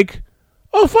 I'm like,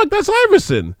 oh fuck, that's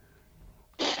Iverson.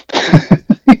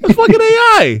 That's fucking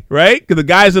AI, right? Because the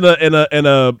guy's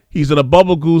he's in a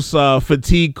Bubble Goose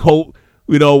fatigue coat,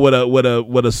 with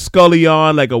a Scully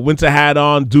on, like a winter hat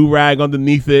on, do rag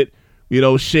underneath it,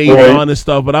 shade on and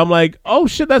stuff. But I'm like, oh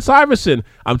shit, that's Iverson.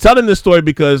 I'm telling this story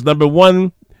because number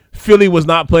one, Philly was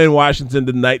not playing Washington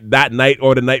that night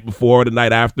or the night before or the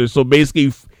night after. So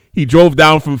basically, he drove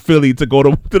down from Philly to go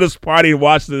to this party in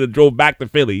Washington and drove back to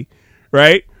Philly,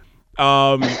 right?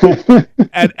 And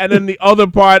then the other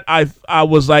part I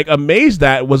was like amazed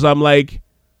at was I'm like,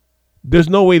 there's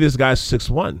no way this guy's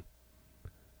 6'1".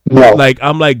 No. Like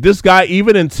I'm like, this guy,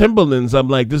 even in Timberlands, I'm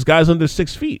like, this guy's under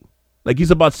 6 feet. Like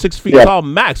he's about 6 feet tall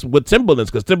max with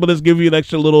Timberlands, because Timberlands give you an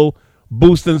extra little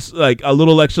boost and like a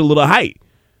little extra little height.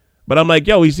 But I'm like,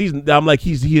 yo, he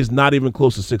is not even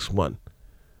close to 6'1".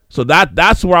 So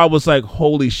that's where I was like,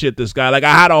 holy shit, this guy. Like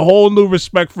I had a whole new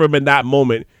respect for him in that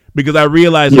moment because I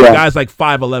realized the guy's like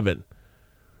 5'11".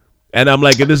 And I'm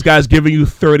like, and this guy's giving you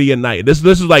 30 a night. This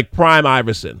is like prime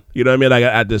Iverson. You know what I mean? Like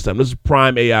at this time, this is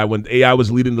prime AI when AI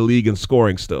was leading the league in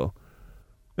scoring still.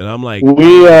 And I'm like,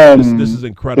 this is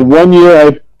incredible. The 1 year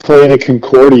I played at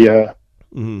Concordia,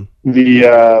 we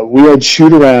had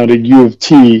shoot around at U of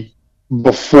T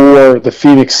before the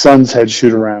Phoenix Suns had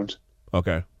shoot around.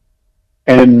 Okay.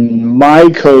 And my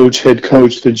coach had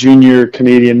coached the junior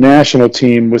Canadian national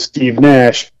team with Steve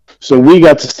Nash, so we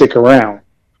got to stick around.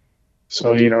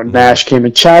 So, Nash came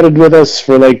and chatted with us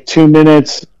for like 2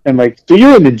 minutes, and so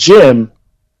you're in the gym,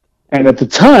 and at the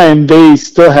time, they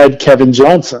still had Kevin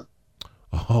Johnson.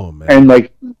 Oh, man. And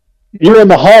you're in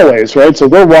the hallways, right? So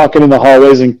we're walking in the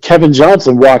hallways, and Kevin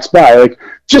Johnson walks by,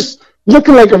 just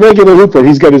looking like a regular hooper.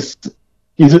 He's got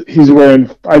he's wearing,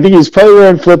 I think he's probably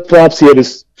wearing flip-flops. He had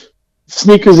his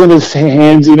sneakers in his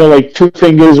hands, 2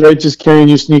 fingers, right? Just carrying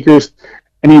your sneakers.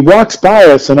 And he walks by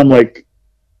us, and I'm like,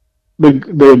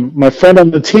 my friend on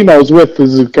the team I was with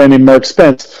is a guy named Mark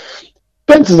Spence.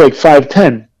 Spence is like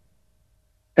 5'10",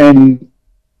 and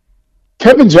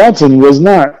Kevin Johnson was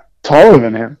not taller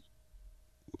than him.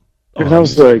 And I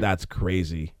was like, that's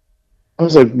crazy. I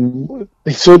was like,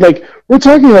 so we're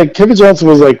talking Kevin Johnson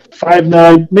was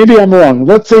 5'9". Maybe I'm wrong.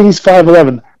 Let's say he's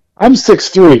 5'11". I'm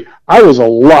 6'3". I was a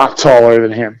lot taller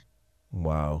than him.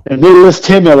 Wow. And they list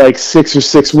him at 6 or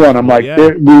 6'1". I'm like,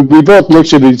 we both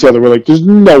looked at each other. We're like, there's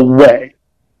no way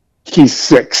he's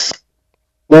 6,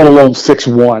 let alone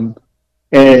 6'1".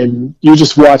 And you're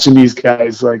just watching these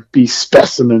guys be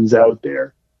specimens out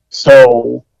there.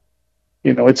 So,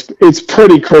 it's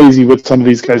pretty crazy what some of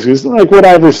these guys do. What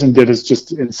Iverson did is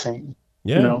just insane.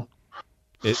 Yeah. All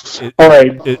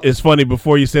right. It's funny,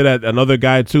 before you say that, another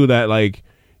guy too that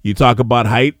you talk about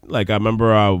height. I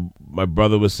remember my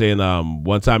brother was saying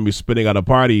one time he was spinning at a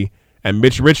party and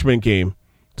Mitch Richmond came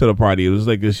to the party. It was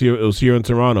this year. It was here in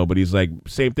Toronto, but he's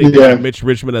same thing. Yeah. Mitch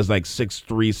Richmond is 6'3",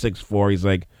 6'4". He's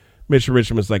Mitch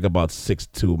Richmond's about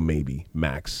 6'2", maybe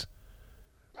max.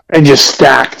 And just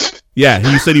stacked. Yeah,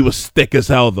 he said he was thick as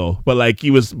hell though. But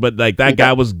that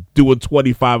guy was doing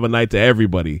 25 a night to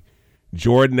everybody.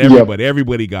 Jordan, everybody,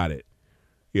 everybody got it.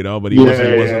 But he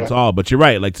wasn't tall. But you're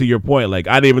right. To your point, I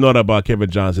didn't even know that about Kevin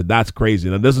Johnson. That's crazy.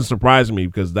 And it doesn't surprise me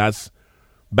because that's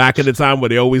back in the time where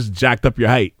they always jacked up your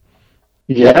height.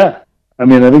 Yeah. I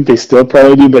mean, I think they still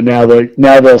probably do, but now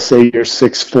they'll say you're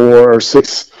 6'4" or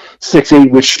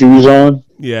 6'8" with shoes on.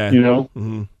 Yeah.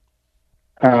 Mm-hmm.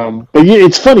 But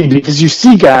it's funny because you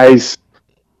see guys,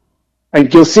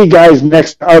 you'll see guys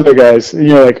next to other guys, and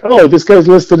you're like, oh, this guy's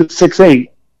listed at 6'8",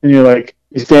 and you're like,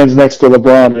 he stands next to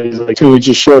LeBron, and he's 2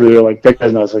 inches shorter. You're like, that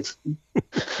guy's not 6.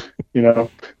 You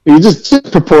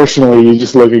just proportionally, you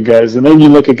just look at guys, and then you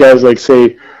look at guys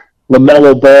say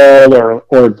LaMelo Ball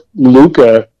or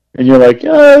Luka, and you're like, they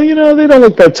don't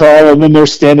look that tall, and then they're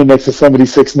standing next to somebody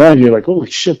 6'9". You're like,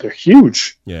 holy shit, they're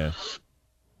huge. Yeah.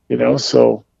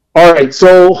 So. All right,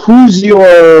 so who's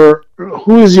your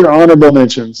honorable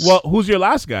mentions? Well, who's your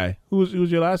last guy? Who's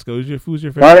your last guy? Who's your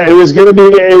favorite? It was gonna be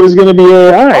AI. Oh, it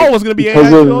was gonna be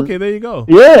AI. Okay, there you go.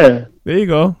 Yeah, there you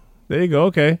go.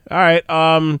 Okay, all right.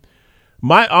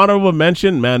 My honorable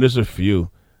mention, man, there's a few.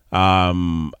 I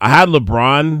had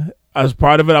LeBron as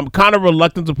part of it. I'm kind of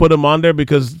reluctant to put him on there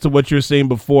because to what you're saying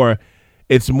before,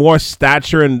 it's more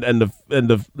stature and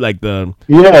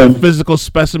the physical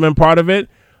specimen part of it.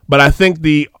 But I think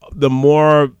the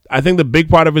big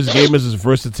part of his game is his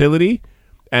versatility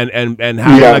and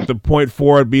having the point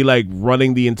forward be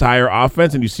running the entire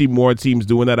offense, and you see more teams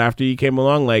doing that after he came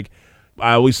along. I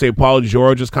always say Paul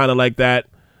George is kind of like that.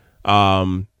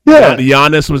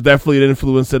 Giannis was definitely an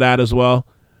influence to that as well.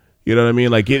 You know what I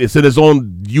mean? It's in his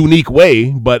own unique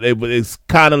way, but it's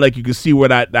kind of you can see where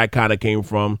that kind of came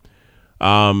from.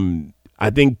 I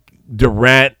think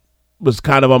Durant was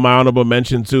kind of on my honorable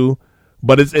mention too.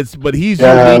 But he's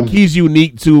unique. He's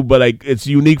unique too. But it's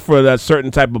unique for that certain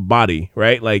type of body,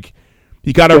 right?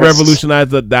 He kind of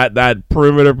revolutionized that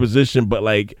perimeter position. But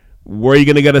where are you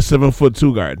gonna get a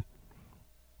 7'2" guard?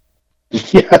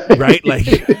 Yeah. Right? Like,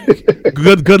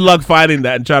 good luck finding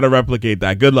that and trying to replicate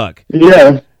that. Good luck.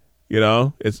 Yeah. You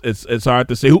know, it's hard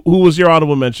to say. Who was your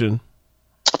honorable mention?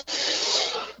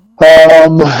 I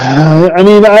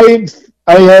mean,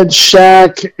 I had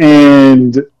Shaq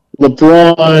and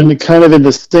LeBron kind of in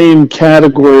the same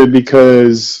category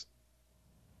because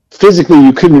physically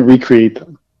you couldn't recreate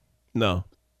them. No.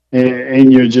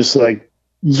 And you're just like,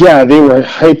 yeah, they were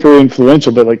hyper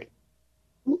influential, but like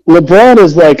LeBron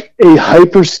is like a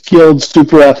hyper skilled,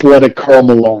 super athletic Karl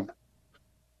Malone.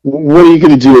 What are you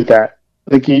going to do with that?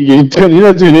 Like you're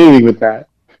not doing anything with that,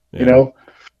 you know.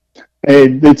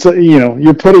 And it's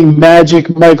you're putting Magic,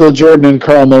 Michael Jordan, and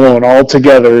Karl Malone all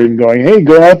together and going, hey,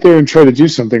 go out there and try to do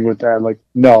something with that. Like,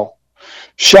 no,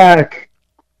 Shaq,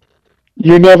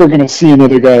 you're never going to see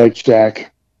another guy like Shaq.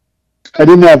 I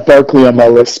didn't have Barkley on my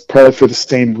list, probably for the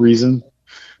same reason,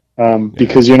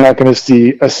 because you're not going to see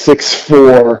a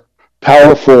 6'4"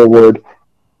 power forward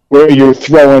where you're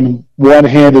throwing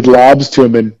one-handed lobs to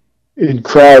him in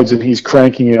crowds and he's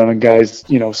cranking it on guys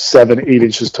 7-8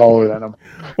 inches taller than him,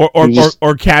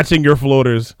 or catching your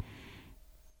floaters.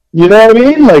 You know what I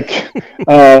mean? Like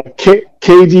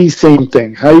KD, same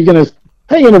thing. How you gonna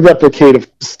replicate a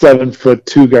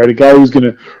 7'2" guard, a guy who's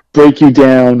gonna break you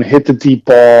down, hit the deep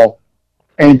ball,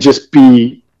 and just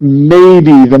be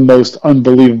maybe the most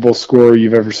unbelievable scorer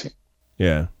you've ever seen?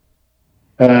 Yeah.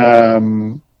 I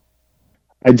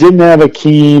didn't have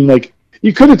Akeem. Like,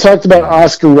 you could have talked about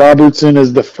Oscar Robertson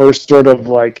as the first sort of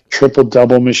like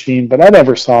triple-double machine, but I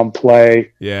never saw him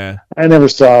play. Yeah. I never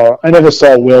saw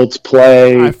Wilt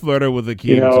play. I flirted with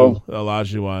Akeem too,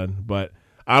 Olajuwon, but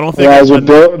I don't think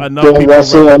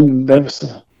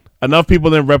enough people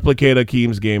didn't replicate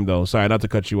Akeem's game though. Sorry, not to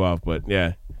cut you off, but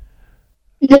yeah.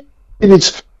 Yeah, and they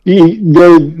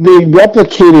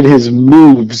replicated his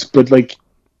moves, but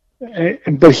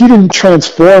he didn't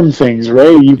transform things,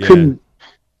 right?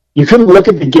 You couldn't look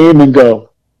at the game and go,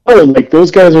 oh, like those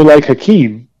guys are like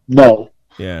Hakeem. No.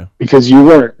 Yeah. Because you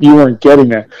weren't getting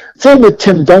that. Same with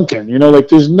Tim Duncan.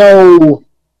 There's no,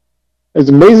 as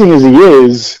amazing as he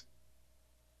is,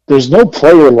 there's no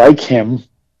player like him.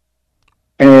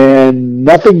 And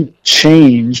nothing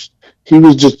changed. He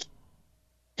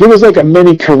was like a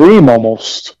mini Kareem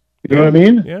almost. You know what I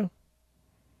mean? Yeah.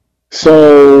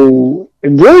 So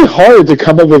it's really hard to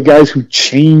come up with guys who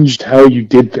changed how you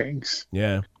did things.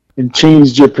 Yeah. And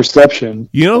changed your perception.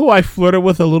 You know who I flirted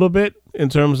with a little bit in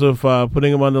terms of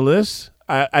putting him on the list?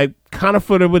 I kind of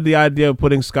flirted with the idea of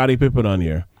putting Scottie Pippen on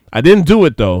here. I didn't do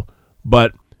it though,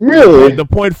 but really, the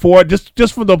point forward,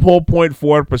 just from the whole point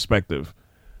forward perspective,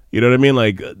 you know what I mean?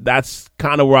 Like that's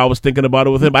kind of where I was thinking about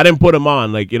it with him. I didn't put him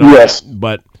on, yes,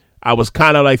 but I was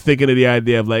kind of like thinking of the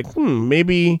idea of like,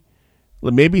 maybe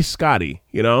Scottie,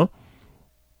 Yeah,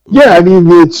 I mean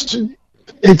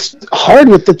it's hard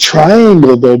with the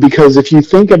triangle, though, because if you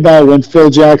think about when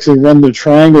Phil Jackson ran the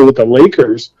triangle with the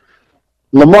Lakers,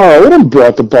 Lamar Odom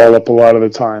brought the ball up a lot of the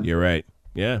time. You're right.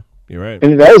 Yeah, you're right.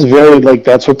 And that was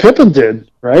that's what Pippen did,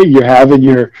 right? You're having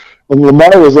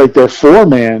Lamar was like their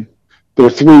 4-man, their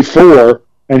 3-4,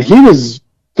 and he was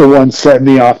the one setting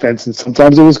the offense. And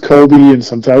sometimes it was Kobe and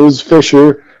sometimes it was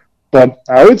Fisher. But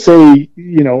I would say,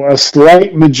 a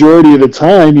slight majority of the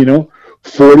time,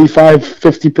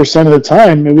 45-50% of the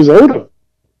time, it was Odom.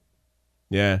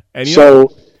 Yeah. And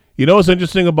you know what's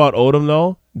interesting about Odom,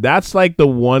 though? That's like the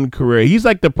one career. He's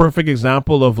like the perfect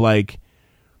example of like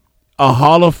a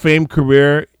Hall of Fame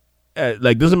career.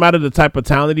 Like, doesn't matter the type of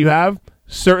talent you have.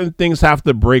 Certain things have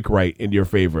to break right in your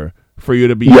favor for you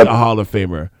to be a Hall of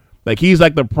Famer. Like, he's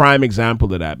like the prime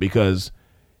example of that because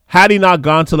had he not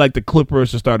gone to like the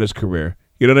Clippers to start his career,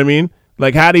 you know what I mean?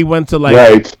 Like, had he went to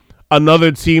like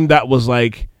another team that was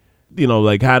like,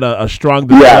 had a strong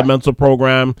developmental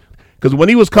program. Because when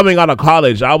he was coming out of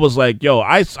college, I was like, yo,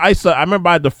 I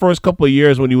remember the first couple of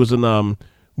years when he was in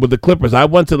with the Clippers, I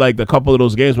went to like a couple of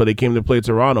those games where they came to play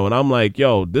Toronto, and I'm like,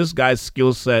 yo, this guy's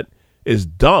skill set is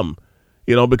dumb,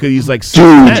 because he's like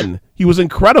 6'10". He was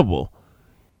incredible.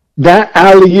 That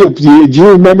alley-oop, do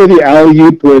you remember the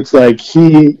alley-oop where it's like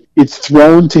it's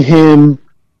thrown to him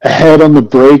ahead on the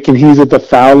break and he's at the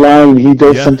foul line and he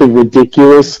does something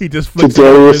ridiculous he just to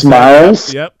Darius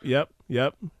Miles? Yep.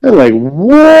 They're like,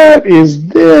 what is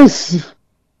this?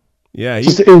 Yeah,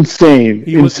 just insane.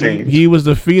 He was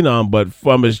the phenom, but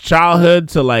from his childhood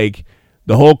to like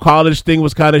the whole college thing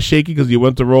was kind of shaky because he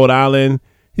went to Rhode Island.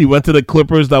 He went to the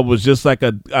Clippers, that was just like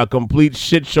a complete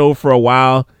shit show for a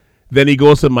while. Then he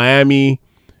goes to Miami,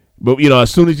 but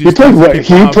as soon as he played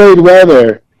well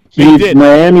there. He did.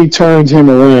 Miami turned him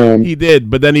around. He did,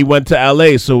 but then he went to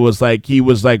LA, so it was like he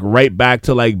was like right back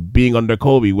to like being under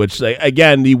Kobe, which like,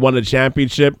 again, he won a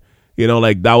championship. You know,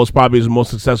 like that was probably his most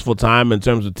successful time in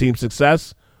terms of team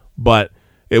success. But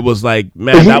it was like,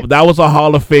 man, that was a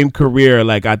Hall of Fame career.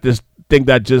 Like I just think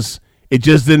that it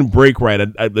just didn't break right.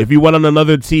 If he went on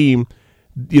another team,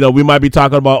 you know, we might be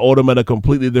talking about Odom in a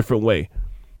completely different way.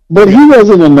 But he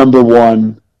wasn't a number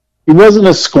one. He wasn't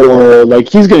a scorer. Like,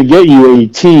 he's going to get you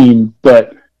 18,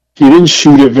 but he didn't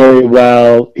shoot it very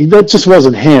well. That just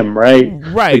wasn't him, right?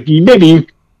 Right. Like, maybe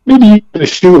you could have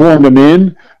shoehorned him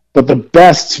in, but the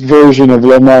best version of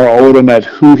Lamar Odom at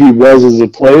who he was as a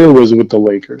player was with the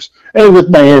Lakers and with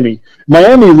Miami.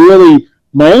 Miami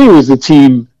was the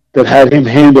team that had him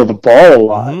handle the ball a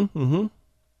lot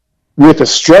with a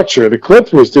structure. The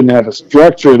Clippers didn't have a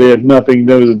structure. They had nothing.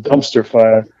 There was a dumpster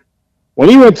fire. When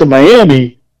he went to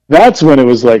Miami, that's when it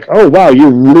was like, oh, wow,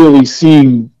 you're really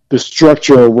seeing the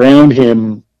structure around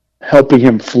him helping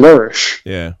him flourish.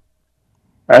 Yeah.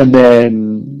 And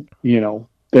then,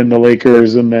 then the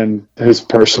Lakers and then his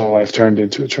personal life turned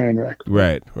into a train wreck.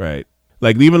 Right.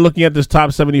 Like, even looking at this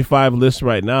top 75 list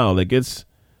right now, like, it's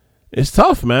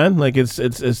tough, man. Like,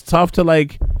 it's tough to,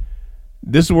 like,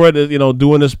 this is where,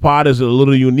 doing this pod is a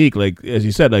little unique. Like, as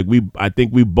you said, like, I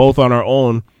think we both on our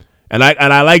own. And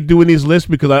I like doing these lists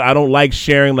because I don't like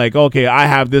sharing, like, okay, I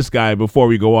have this guy before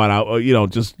we go on.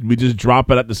 We just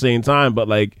drop it at the same time. But,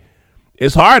 like,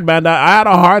 it's hard, man. I had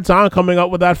a hard time coming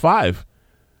up with that 5.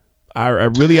 I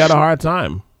really had a hard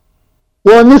time.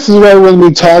 Well, and this is why when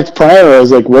we talked prior, I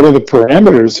was like, what are the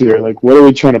parameters here? Like, what are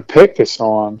we trying to pick this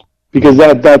on? Because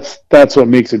that's what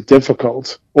makes it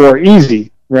difficult or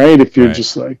easy, right? If you're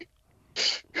just like,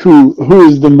 who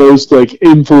is the most, like,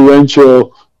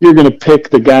 influential? You're going to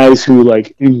pick the guys who,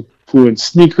 like, influence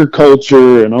sneaker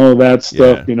culture and all of that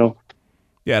stuff,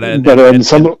 Yeah,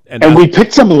 and we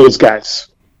picked some of those guys.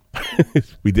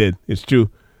 We did. It's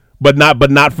true, but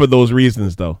not for those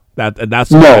reasons though. That's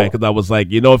why, because I was like,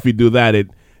 if you do that,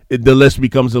 the list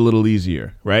becomes a little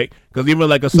easier, right? Because even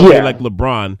like somebody like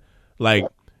LeBron, like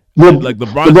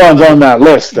LeBron's on that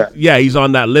list. Then. Yeah, he's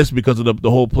on that list because of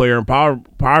the whole player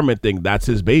empowerment thing. That's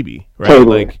his baby, right?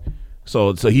 Totally. Like.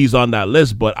 So he's on that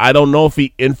list, but I don't know if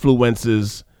he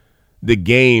influences the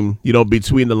game,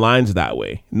 between the lines that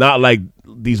way. Not like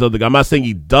these other guys. I'm not saying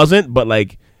he doesn't, but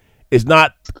like it's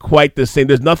not quite the same.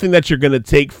 There's nothing that you're going to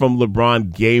take from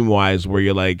LeBron game-wise where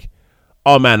you're like,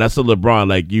 oh, man, that's a LeBron.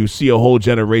 Like you see a whole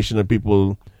generation of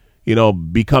people,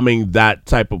 becoming that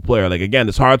type of player. Like, again,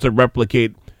 it's hard to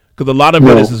replicate because a lot of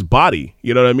it is his body.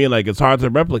 You know what I mean? Like it's hard to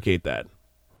replicate that.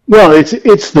 Well,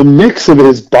 it's the mix of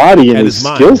his body and his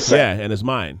skill set. Yeah, and his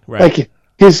mind. Right. Like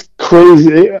his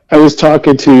crazy. I was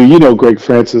talking to Greg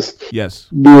Francis. Yes.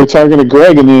 We were talking to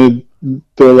Greg, and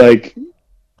they're like,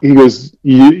 he goes,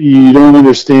 "You don't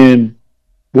understand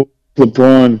what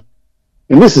LeBron."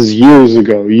 And this is years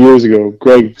ago.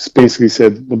 Greg basically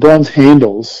said LeBron's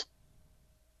handles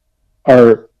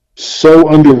are so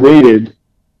underrated.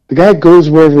 The guy goes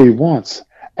wherever he wants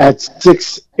at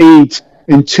 6'8"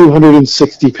 and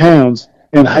 260 pounds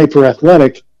and hyper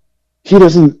athletic.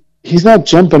 He's not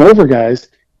jumping over guys.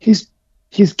 He's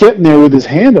getting there with his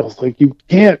handles. Like you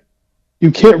can't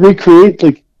recreate,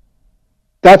 like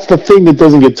that's the thing that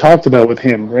doesn't get talked about with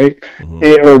him, right?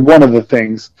 Mm-hmm. Or one of the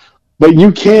things. But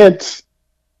you can't,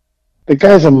 the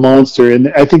guy's a monster,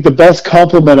 and I think the best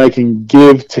compliment I can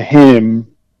give to him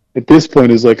at this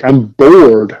point is like, I'm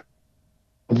bored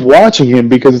of watching him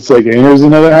because it's like, here's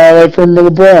another highlight from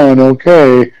LeBron.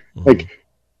 Okay, like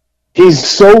he's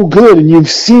so good, and you've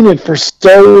seen it for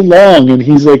so long, and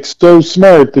he's like so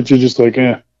smart that you're just like,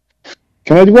 can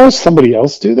I watch somebody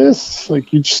else do this?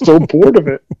 Like you're just so bored of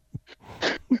it.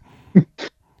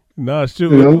 No, it's true.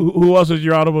 Who else is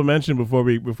your honorable mention before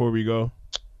we go?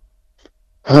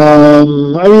 I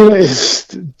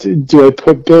mean, do I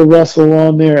put Bill Russell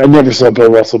on there? I never saw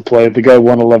Bill Russell play. The guy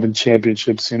won 11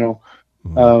 championships,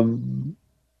 But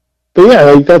yeah,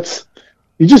 like that's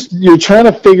you're trying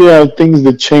to figure out things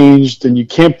that changed, and you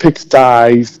can't pick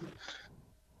size.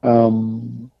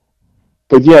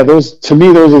 But yeah, those are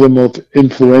the most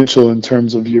influential in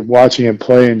terms of you watching him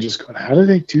play and just going, how do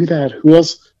they do that? Who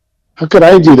else? How could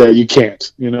I do that? You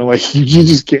can't. Like you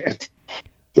just can't.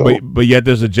 So, but yet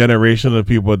there's a generation of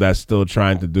people that's still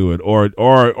trying to do it, or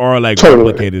like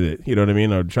totally. replicated it. You know what I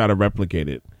mean? Or try to replicate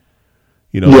it.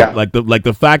 Yeah. Like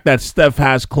the fact that Steph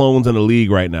has clones in the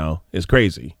league right now is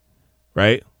crazy,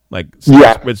 right? Like,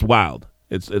 it's wild.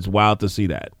 It's wild to see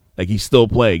that. Like he's still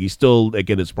playing. He's still like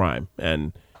in his prime,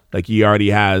 and like he already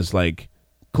has like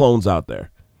clones out there.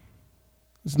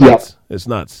 It's nuts. Yeah. It's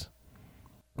nuts.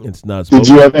 It's nuts. Did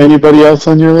you have anybody else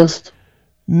on your list?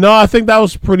 No, I think that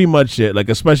was pretty much it. Like,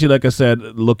 especially like I said,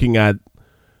 looking at,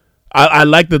 I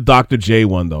like the Dr. J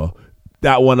one though.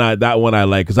 That one I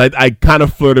like because I kind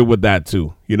of flirted with that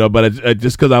too, you know. But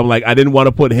just because I'm like I didn't want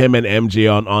to put him and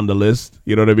MJ on the list,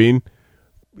 you know what I mean?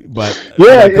 But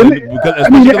yeah, because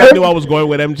I knew I was going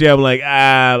with MJ, I'm like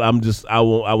I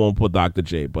won't put Dr.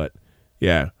 J. But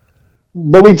yeah,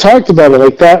 but we talked about it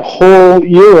like that whole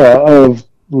era of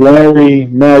Larry,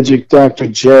 Magic, Dr.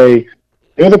 J.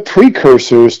 They're the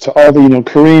precursors to all the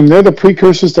Kareem. They're the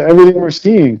precursors to everything we're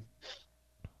seeing.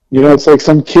 You know, it's like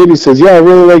some kid who says, "Yeah, I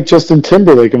really like Justin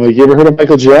Timberlake." I'm like, "You ever heard of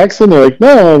Michael Jackson?" They're like,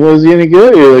 "No, was he any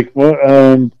good?" You're like,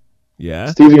 "Well, yeah,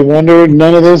 Stevie Wonder,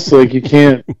 none of this. Like, you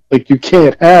can't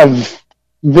have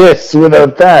this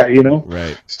without that." You know,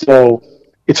 right? So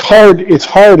it's hard. It's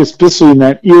hard, especially in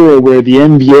that era where the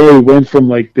NBA went from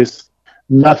like this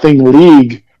nothing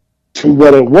league to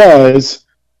what it was.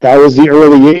 That was the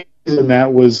early '80s, and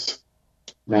that was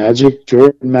Magic,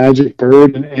 Jordan, Magic,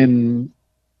 Bird,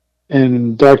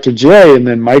 and Dr. J, and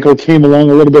then Michael came along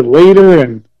a little bit later,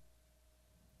 and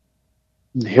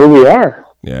here we are.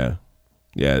 Yeah,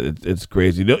 it's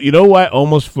crazy. You know what I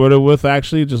almost flirted with,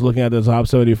 actually, just looking at the top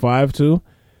 75 too,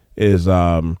 is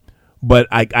but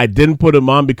I didn't put him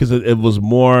on because it was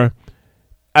more.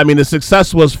 I mean, the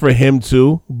success was for him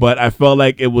too, but I felt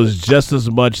like it was just as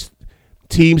much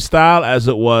team style as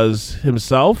it was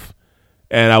himself,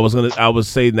 and I would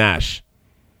say Nash.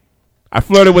 I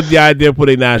flirted with the idea of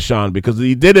putting Nash on because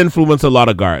he did influence a lot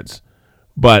of guards,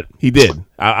 but he did.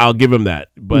 I'll give him that.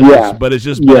 But it's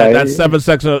just that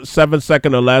 7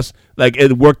 second or less. Like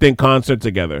it worked in concert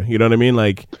together. You know what I mean?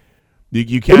 Like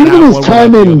you can't have one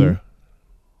without the other.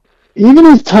 Even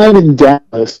his time in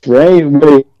Dallas, right,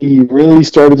 where he really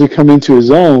started to come into his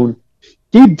own,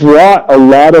 he brought a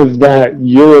lot of that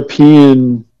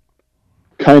European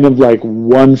kind of like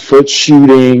 1 foot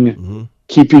shooting. Mm-hmm.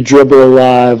 Keep your dribble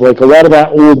alive, like a lot of that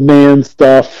old man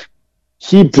stuff.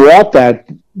 He brought that.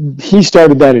 He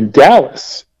started that in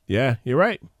Dallas. Yeah, you're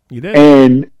right. You did.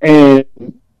 And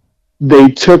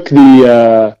they took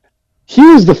the. He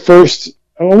was the first.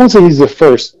 I won't say he's the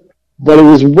first, but it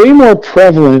was way more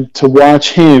prevalent to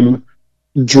watch him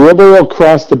dribble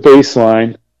across the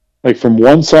baseline, like from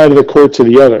one side of the court to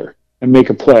the other, and make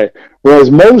a play. Whereas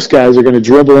most guys are going to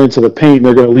dribble into the paint, and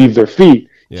they're going to leave their feet.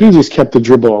 Yeah. He just kept the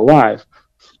dribble alive.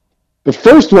 The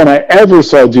first one I ever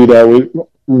saw do that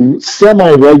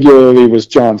semi-regularly was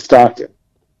John Stockton.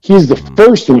 He's the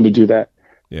first one to do that.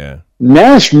 Yeah.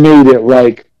 Nash made it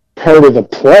like part of the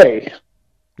play.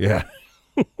 Yeah.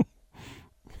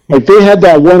 Like they had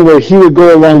that one where he would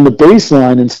go along the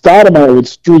baseline and Stoudemire would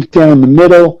streak down the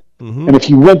middle. Mm-hmm. And if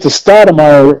you went to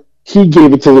Stoudemire, he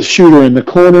gave it to the shooter in the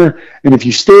corner. And if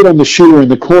you stayed on the shooter in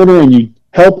the corner and you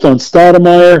helped on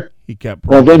Stoudemire,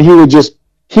 then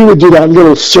he would do that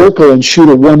little circle and shoot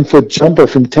a 1 foot jumper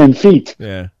from 10 feet.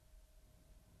 Yeah.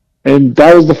 And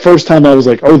that was the first time I was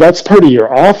like, oh, that's part of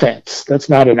your offense. That's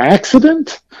not an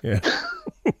accident. Yeah.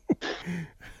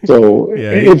 So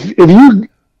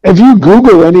if you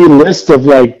Google any list of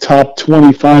like top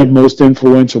 25 most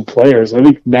influential players, I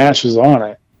think Nash is on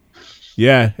it.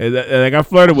 Yeah, and I got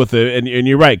flirted with it, and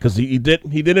you're right, because he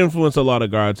did influence a lot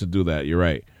of guards to do that. You're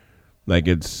right. Like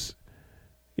it's.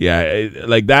 Yeah,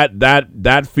 like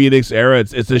that Phoenix era,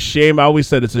 it's a shame. I always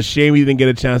said it's a shame he didn't get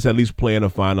a chance to at least play in a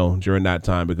final during that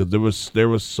time because they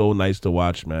were so nice to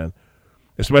watch, man.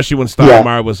 Especially when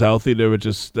Stoudemire was healthy, they were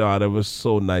just they was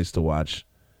so nice to watch.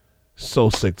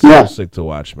 So sick to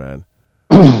watch, man.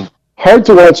 Hard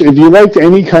to watch. If you liked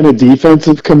any kind of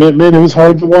defensive commitment, it was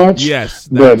hard to watch. Yes,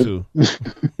 that too.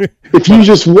 if you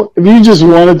just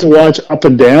wanted to watch up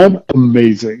and down,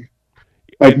 amazing.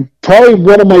 Like probably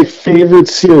one of my favorite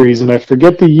series, and I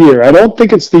forget the year. I don't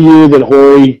think it's the year that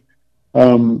Horry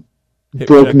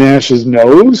broke Nash's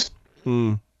nose,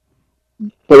 but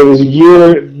it was a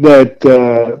year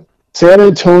that San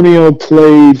Antonio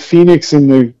played Phoenix in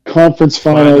the conference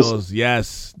finals.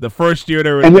 Yes, the first year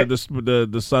they were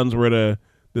the Suns were the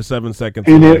 7 seconds.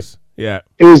 It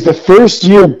was the first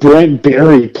year Brent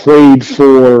Barry played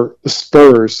for the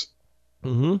Spurs.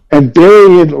 Mm-hmm. And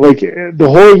Barry, like the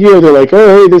whole year, they're like,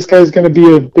 "Oh, hey, this guy's going to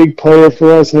be a big player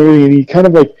for us," and everything. And he kind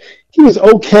of like he was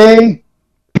okay,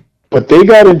 but they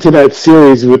got into that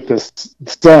series with the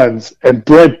Suns, and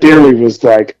Brett Barry was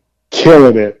like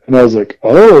killing it. And I was like,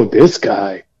 "Oh, this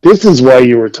guy! This is why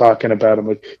you were talking about him.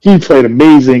 Like he played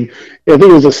amazing." I think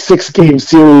it was a 6-game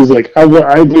series. Like I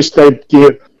wish they'd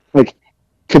get like,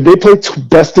 could they play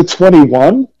best of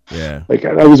 21? Yeah. Like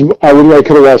I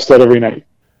could have watched that every night.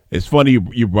 It's funny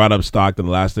you brought up Stockton.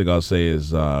 The last thing I'll say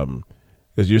is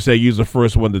because you say he was the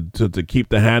first one to keep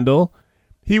the handle.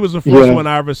 He was the first one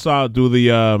I ever saw do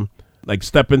the like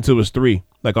step into his three,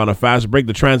 like on a fast break,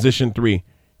 the transition three.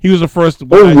 He was the first.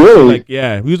 Oh, really?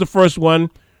 He was the first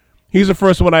one. He's the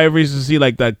first one I ever used to see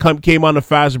like that came on a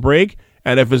fast break,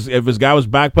 and if his guy was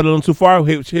backpedaling too far,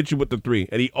 he hit you with the three,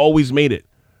 and he always made it.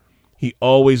 He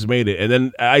always made it. And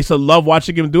then I used to love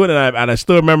watching him do it, and I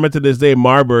still remember to this day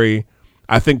Marbury,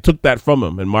 I think, took that from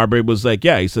him, and Marbury was like,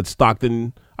 yeah, he said,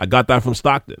 Stockton, I got that from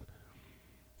Stockton.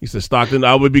 He said, Stockton,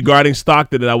 I would be guarding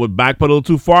Stockton, and I would backpedal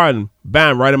too far, and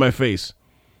bam, right in my face.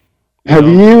 Have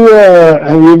you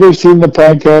ever seen the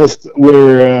podcast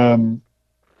where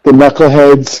the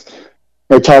knuckleheads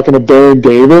are talking to Baron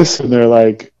Davis, and they're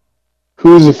like,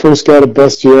 "Who's the first guy to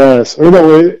bust your ass?" Or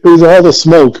no, it was all the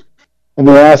smoke, and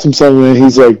they asked him something, and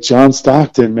he's like, "John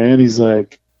Stockton, man." He's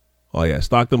like, "Oh yeah,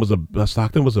 Stockton was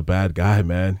a bad guy,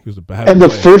 man. He was a bad." And player.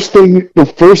 the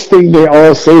first thing they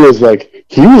all say is like,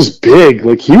 "He was big,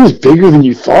 like he was bigger than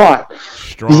you thought."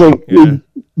 Strong. He's like, yeah.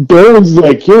 Baron's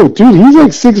like, "Yo, dude, he's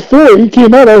like 6'4". He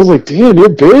came out, I was like, "Damn, you're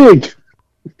big."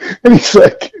 And he's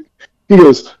like, he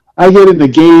goes, "I get in the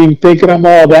game thinking I'm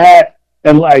all that,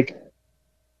 and like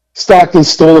Stockton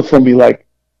stole it from me like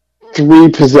 3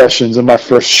 possessions in my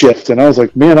first shift." And I was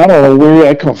like, "Man, I don't know where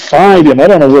I can find him. I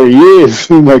don't know where he is."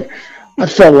 And like, I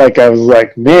felt like I was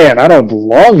like, "Man, I don't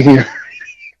belong here."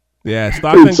 Yeah,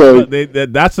 Stockton.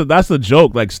 That's a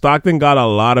joke. Like Stockton got a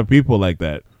lot of people like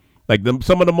that. Like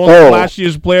some of the most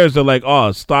flashiest players are like,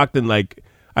 "Oh, Stockton, like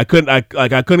I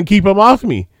couldn't keep him off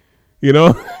me," you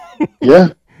know?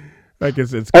 Yeah. Like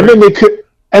it's and then they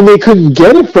couldn't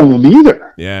get it from him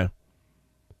either. Yeah.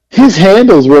 His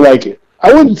handles were like,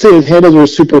 I wouldn't say his handles were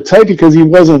super tight because he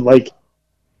wasn't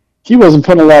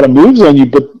putting a lot of moves on you,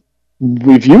 but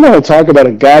if you want to talk about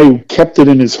a guy who kept it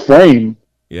in his frame,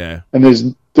 yeah, and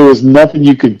there was nothing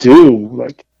you could do,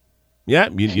 like. Yeah,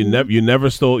 you never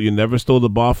stole the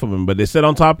ball from him. But they said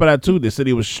on top of that too, they said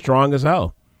he was strong as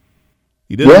hell.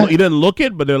 He didn't look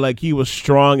it, but they're like he was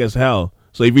strong as hell.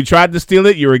 So if you tried to steal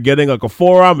it, you were getting like a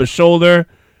forearm, a shoulder.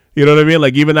 You know what I mean?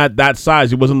 Like even at that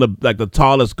size, he wasn't the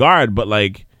tallest guard, but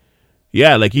like,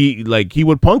 yeah, like he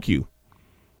would punk you.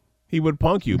 He would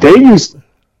punk you.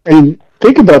 And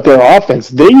think about their offense.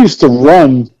 They used to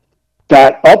run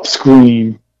that up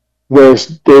screen where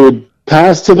they would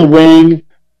pass to the wing,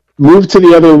 move to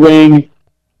the other wing,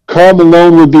 Karl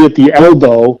Malone would be at the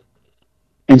elbow,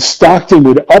 and Stockton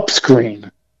would up screen.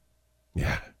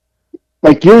 Yeah.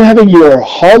 Like you're having your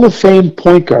Hall of Fame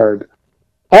point guard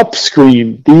up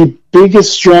screen the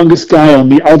biggest, strongest guy on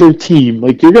the other team.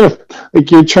 Like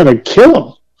you're trying to kill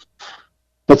him.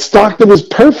 But Stockton was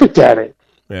perfect at it.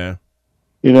 Yeah.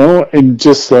 You know, and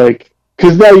just like,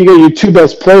 because now you got your 2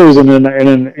 best players in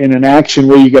an action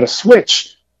where you got to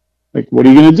switch. Like, what are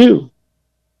you going to do?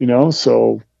 You know,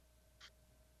 so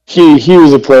he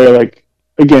was a player, like,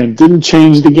 again, didn't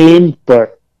change the game,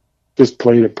 but just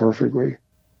played it perfectly.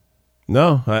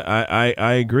 No,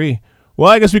 I agree.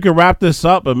 Well, I guess we could wrap this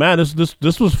up, but man,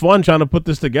 this was fun trying to put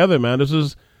this together, man. This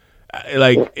is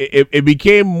like it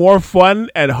became more fun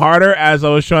and harder as I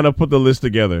was trying to put the list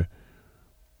together.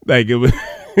 Like it was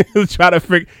trying to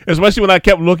figure, especially when I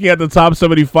kept looking at the top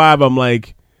 75. I'm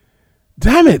like,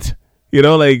 damn it, you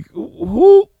know, like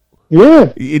who.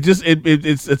 Yeah,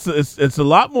 it's a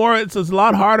lot more. It's a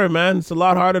lot harder, man. It's a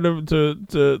lot harder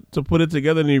to put it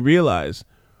together than you realize.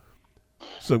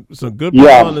 Some good people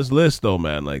on this list, though,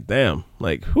 man. Like, damn,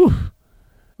 like, whew.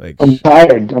 Like, I'm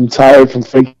tired. I'm tired from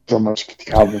thinking so much,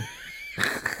 Calvin.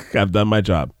 I've done my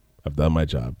job.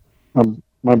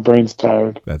 My brain's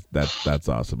tired. That's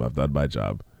awesome. I've done my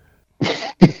job.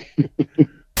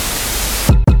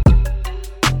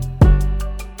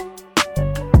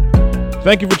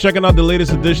 Thank you for checking out the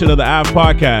latest edition of the AV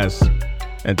Podcast.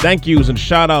 And thank yous and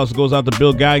shout outs goes out to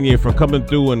Bill Gagne for coming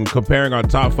through and comparing our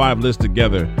top 5 list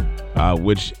together,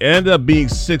 which ended up being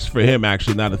 6 for him,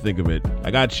 actually, now to think of it. I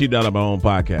got cheated out of my own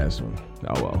podcast.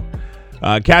 Oh,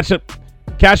 well.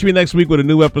 Catch me next week with a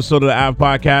new episode of the AV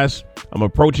Podcast. I'm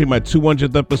approaching my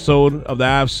 200th episode of the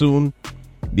AV soon.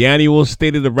 The annual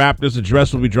State of the Raptors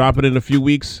address will be dropping in a few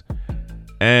weeks.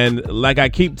 And like I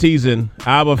keep teasing,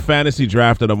 I have a fantasy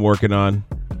draft that I'm working on.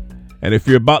 And if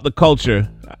you're about the culture,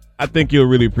 I think you'll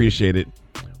really appreciate it.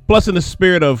 Plus, in the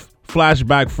spirit of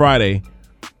Flashback Friday,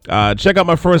 check out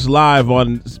my first live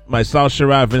on my South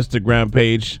Shore Ave Instagram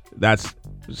page. That's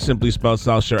simply spelled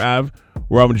South Shore Ave,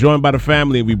 where I'm joined by the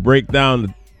family and we break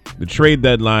down the trade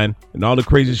deadline and all the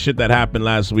crazy shit that happened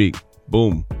last week.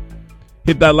 Boom.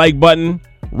 Hit that like button,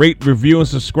 rate, review, and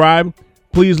subscribe.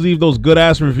 Please leave those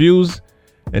good-ass reviews.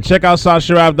 And check out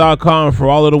SouthShoreAve.com for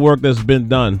all of the work that's been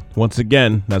done. Once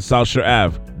again, that's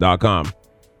SouthShoreAve.com.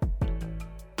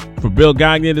 For Bill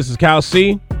Gagne, this is Cal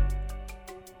C.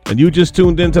 And you just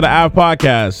tuned into the Av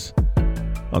Podcast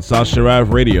on South Shore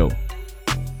Radio.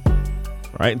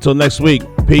 All right, until next week,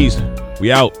 peace.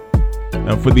 We out.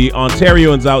 And for the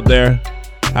Ontarians out there,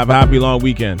 have a happy long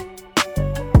weekend.